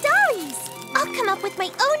dresses for my dollies. I'll come up with my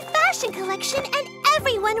own fashion collection and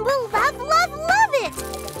everyone will love, love, love it.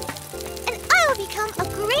 And I'll become a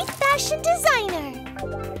great fashion designer.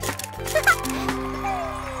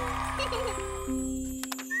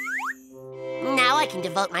 Now I can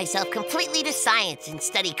devote myself completely to science and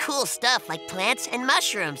study cool stuff like plants and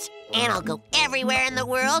mushrooms. And I'll go everywhere in the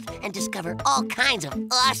world and discover all kinds of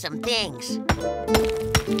awesome things.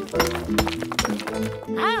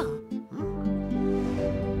 Oh.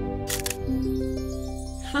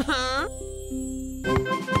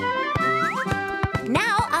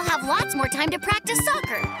 Now I'll have lots more time to practice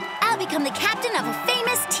soccer. I'll become the captain of a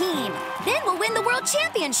famous team. Then we'll win the world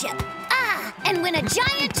championship. And win a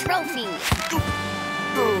giant trophy.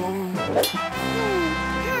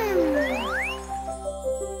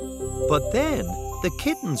 But then, the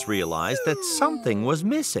kittens realized that something was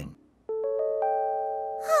missing.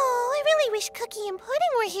 Oh, I really wish Cookie and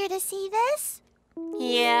Pudding were here to see this.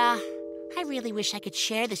 Yeah, I really wish I could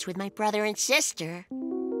share this with my brother and sister.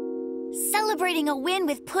 Celebrating a win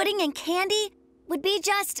with Pudding and Candy would be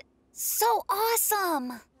just so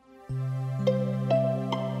awesome.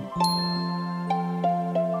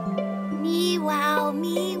 Me wow,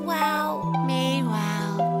 me wow. Me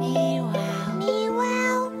wow, me wow. Me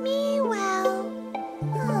wow, me wow.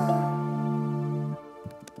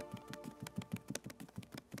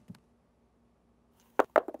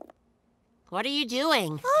 What are you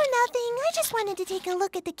doing? Oh, nothing. I just wanted to take a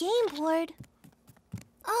look at the game board.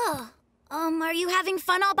 Are you having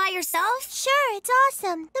fun all by yourself? Sure, it's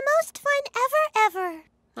awesome. The most fun ever.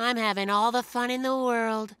 I'm having all the fun in the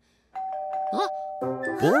world. Oh.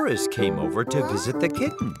 Boris came over to visit the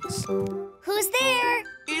kittens. Who's there?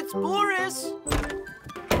 It's Boris.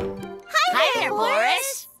 Hi there,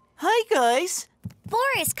 Boris. Hi, guys.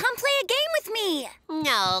 Boris, come play a game with me.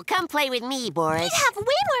 No, come play with me, Boris. We'd have way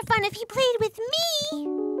more fun if you played with me.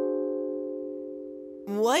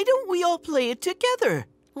 Why don't we all play it together?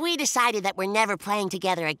 We decided that we're never playing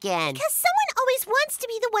together again. Because someone always wants to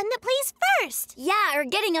be the one that plays first. Yeah, or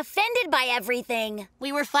getting offended by everything.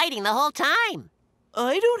 We were fighting the whole time.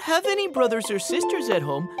 I don't have any brothers or sisters at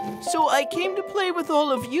home, so I came to play with all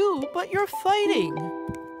of you, but you're fighting.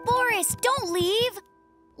 Boris, don't leave.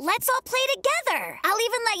 Let's all play together. I'll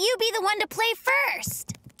even let you be the one to play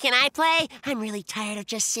first. Can I play? I'm really tired of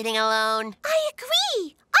just sitting alone. I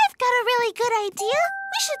agree. I've got a really good idea.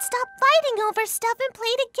 We should stop fighting over stuff and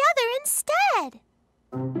play together instead.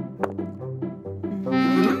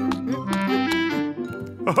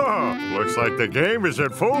 Looks like the game is in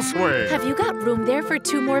full swing. Have you got room there for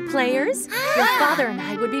 2 more players? Your father and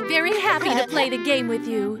I would be very happy to play the game with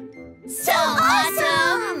you. So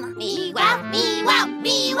awesome! Me wow, me wow,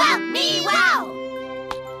 me wow, me wow!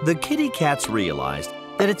 The kitty cats realized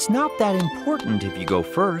that it's not that important if you go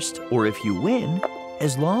first or if you win,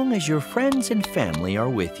 as long as your friends and family are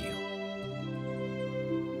with you.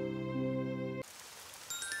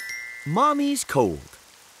 Mommy's cold.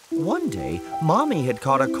 One day, Mommy had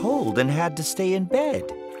caught a cold and had to stay in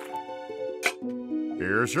bed.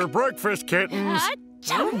 Here's your breakfast, kittens.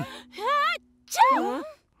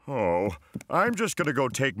 Oh, I'm just gonna go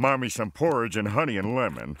take Mommy some porridge and honey and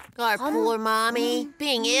lemon. Our poor Mommy.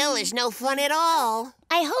 Being ill is no fun at all.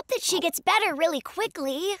 I hope that she gets better really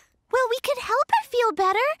quickly. Well, we could help her feel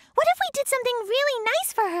better. What if we did something really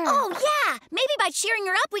nice for her? Oh, yeah. Maybe by cheering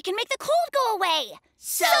her up, we can make the cold go away.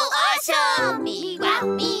 So awesome! Me wow,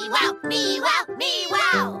 me wow, me wow, me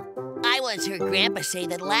wow! I will Bella's heard Grandpa say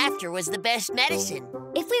that laughter was the best medicine.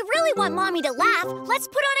 If we really want Mommy to laugh, let's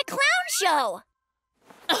put on a clown show.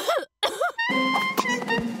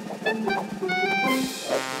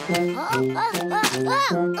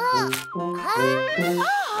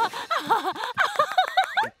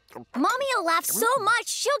 Mommy will laugh so much,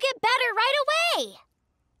 she'll get better right away.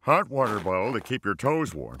 Hot water bottle to keep your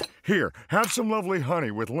toes warm. Here, have some lovely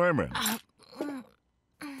honey with lemon.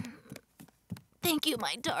 Thank you,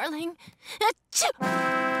 my darling. The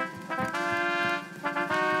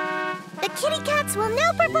kitty cats will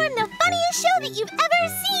now perform the funniest show that you've ever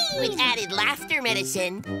seen. With added laughter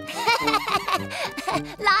medicine.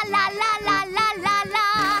 La la la la la la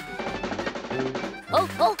la. Oh,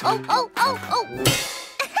 oh, oh, oh, oh, oh.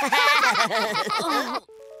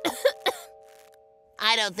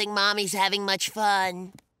 I don't think Mommy's having much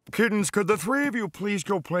fun. Kittens, could the three of you please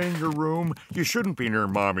go play in your room? You shouldn't be near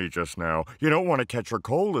Mommy just now. You don't want to catch her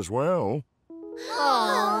cold as well.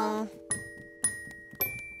 Oh.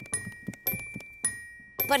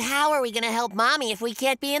 But how are we going to help Mommy if we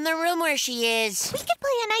can't be in the room where she is? We could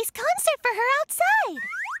play a nice concert for her outside.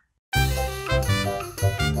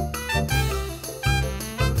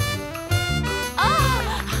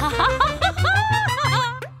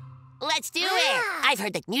 Let's do it! I've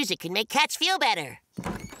heard that music can make cats feel better.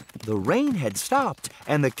 The rain had stopped,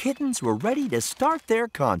 and the kittens were ready to start their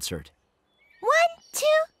concert. 1, 2,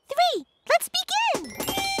 3. Let's begin.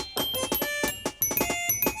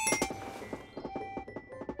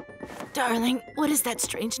 Darling, what is that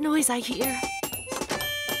strange noise I hear?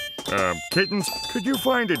 Kittens, could you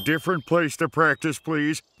find a different place to practice,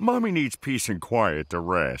 please? Mommy needs peace and quiet to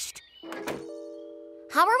rest.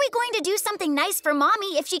 How are we going to do something nice for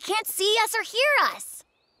Mommy if she can't see us or hear us?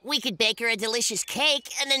 We could bake her a delicious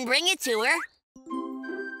cake and then bring it to her.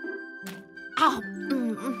 Oh.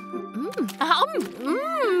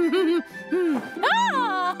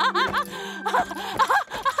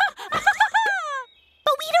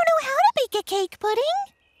 But we don't know how to bake a cake, Pudding.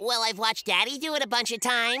 Well, I've watched Daddy do it a bunch of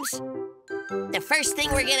times. The first thing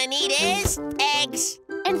we're gonna need is eggs.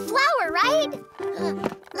 And flour, right?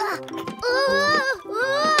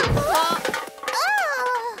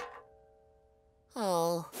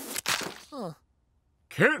 Oh. Huh.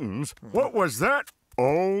 Kittens? What was that?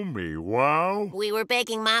 Oh, me wow. We were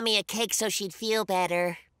baking Mommy a cake so she'd feel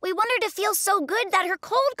better. We want her to feel so good that her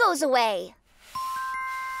cold goes away.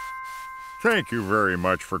 Thank you very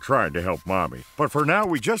much for trying to help Mommy. But for now,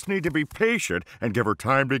 we just need to be patient and give her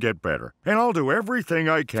time to get better. And I'll do everything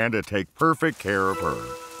I can to take perfect care of her.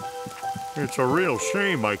 It's a real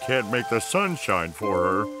shame I can't make the sun shine for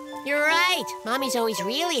her. You're right. Mommy's always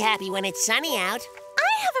really happy when it's sunny out.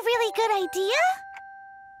 I have a really good idea.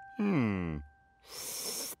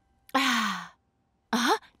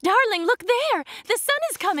 Darling, look there! The sun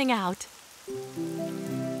is coming out.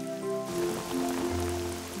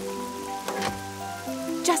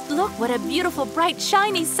 Just look what a beautiful, bright,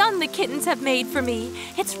 shiny sun the kittens have made for me.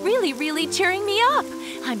 It's really, really cheering me up.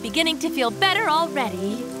 I'm beginning to feel better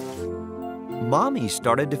already. Mommy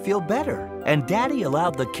started to feel better, and Daddy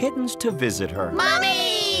allowed the kittens to visit her.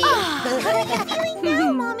 Mommy! How are you feeling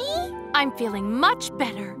now, Mommy? I'm feeling much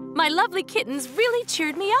better. My lovely kittens really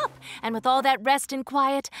cheered me up. And with all that rest and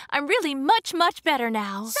quiet, I'm really much, much better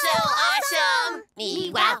now. So awesome!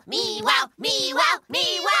 Me wow, me wow, me wow,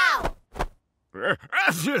 me wow!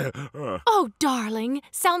 Oh, darling,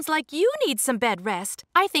 sounds like you need some bed rest.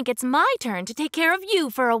 I think it's my turn to take care of you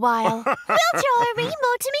for a while. We'll draw a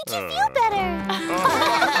rainbow to make you feel better.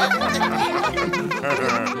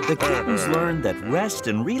 The kittens learned that rest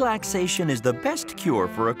and relaxation is the best cure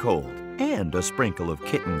for a cold and a sprinkle of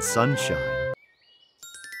kitten sunshine.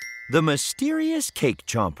 The mysterious cake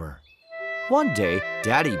chomper. One day,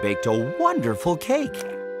 Daddy baked a wonderful cake.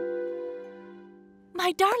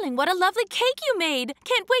 My darling, what a lovely cake you made.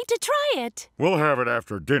 Can't wait to try it. We'll have it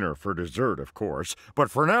after dinner for dessert, of course. But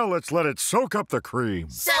for now, let's let it soak up the cream.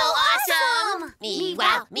 So awesome! Me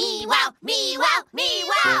wow, me wow, me wow, me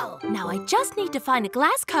wow! Now I just need to find a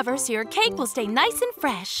glass cover so your cake will stay nice and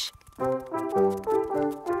fresh.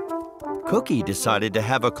 Cookie decided to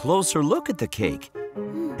have a closer look at the cake.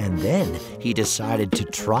 And then he decided to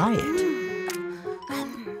try it.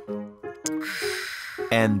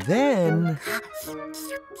 And then...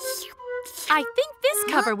 I think this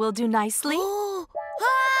cover will do nicely.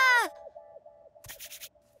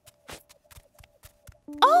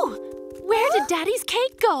 Oh, where did Daddy's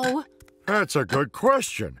cake go? That's a good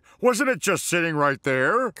question. Wasn't it just sitting right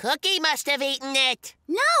there? Cookie must have eaten it.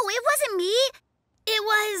 No, it wasn't me. It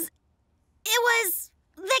was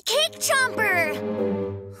the cake chomper.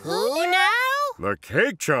 Who now? The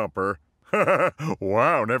cake chomper?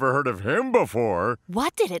 Wow, never heard of him before.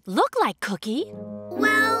 What did it look like, Cookie?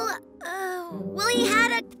 Well, he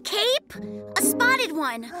had a cape, a spotted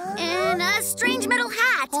one, and a strange metal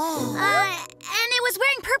hat. And it was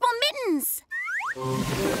wearing purple mittens.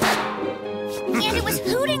 And it was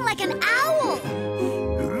hooting like an owl.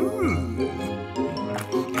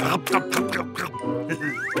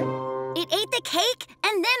 It ate the cake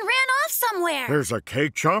and then ran off somewhere. There's a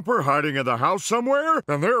cake chomper hiding in the house somewhere?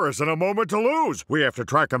 Then there isn't a moment to lose. We have to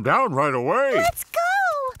track him down right away. Let's go!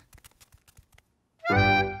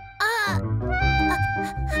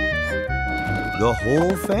 The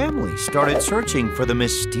whole family started searching for the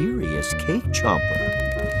mysterious cake chomper.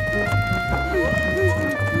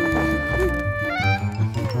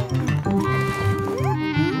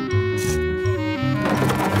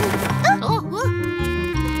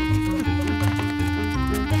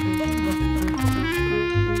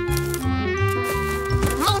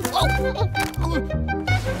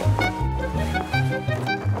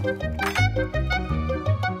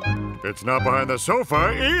 It's not behind the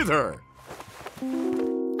sofa either.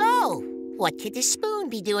 Oh, what could the spoon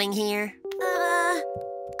be doing here?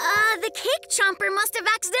 The cake chomper must have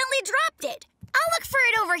accidentally dropped it. I'll look for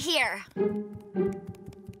it over here.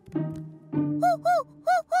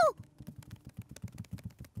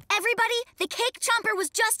 Everybody, the cake chomper was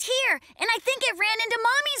just here, and I think it ran into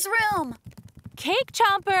Mommy's room. Cake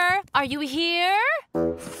Chomper, are you here?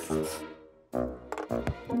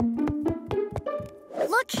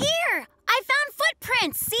 Look here! I found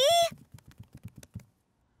footprints, see?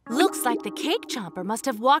 Looks like the Cake Chomper must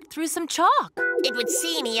have walked through some chalk. It would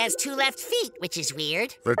seem he has 2 left feet, which is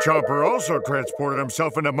weird. The chomper also transported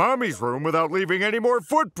himself into Mommy's room without leaving any more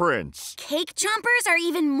footprints. Cake chompers are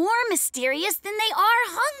even more mysterious than they are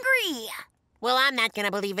hungry. Well, I'm not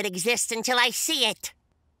gonna believe it exists until I see it.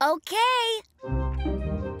 Okay.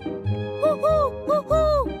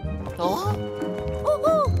 Oh?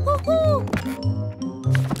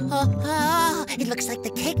 It looks like the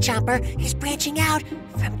cake chomper is branching out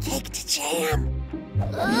from cake to jam.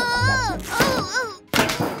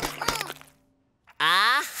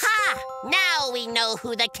 Aha! Now we know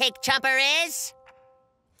who the cake chomper is.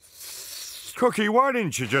 Cookie, why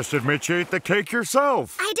didn't you just admit you ate the cake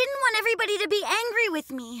yourself? I didn't want everybody to be angry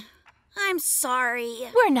with me. I'm sorry.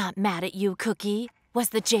 We're not mad at you, Cookie. Was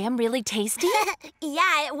the jam really tasty?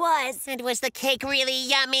 Yeah, it was. And was the cake really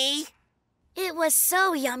yummy? It was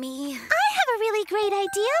so yummy. I have a really great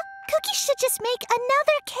idea. Cookie should just make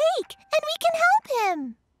another cake, and we can help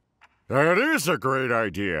him. That is a great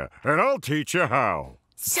idea, and I'll teach you how.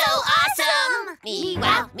 So awesome! Me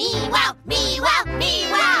wow, me wow, me wow, me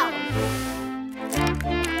wow!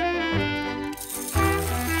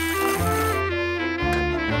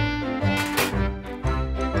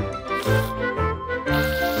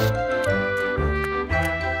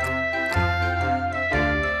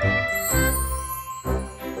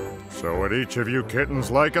 So would each of you kittens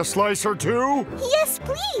like a slice or two? Yes,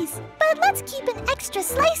 please. But let's keep an extra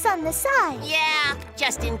slice on the side. Yeah,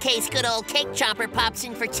 just in case good old cake chomper pops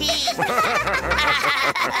in for tea.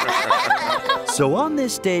 So on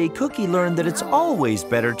this day, Cookie learned that it's always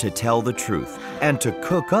better to tell the truth and to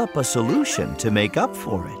cook up a solution to make up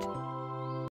for it.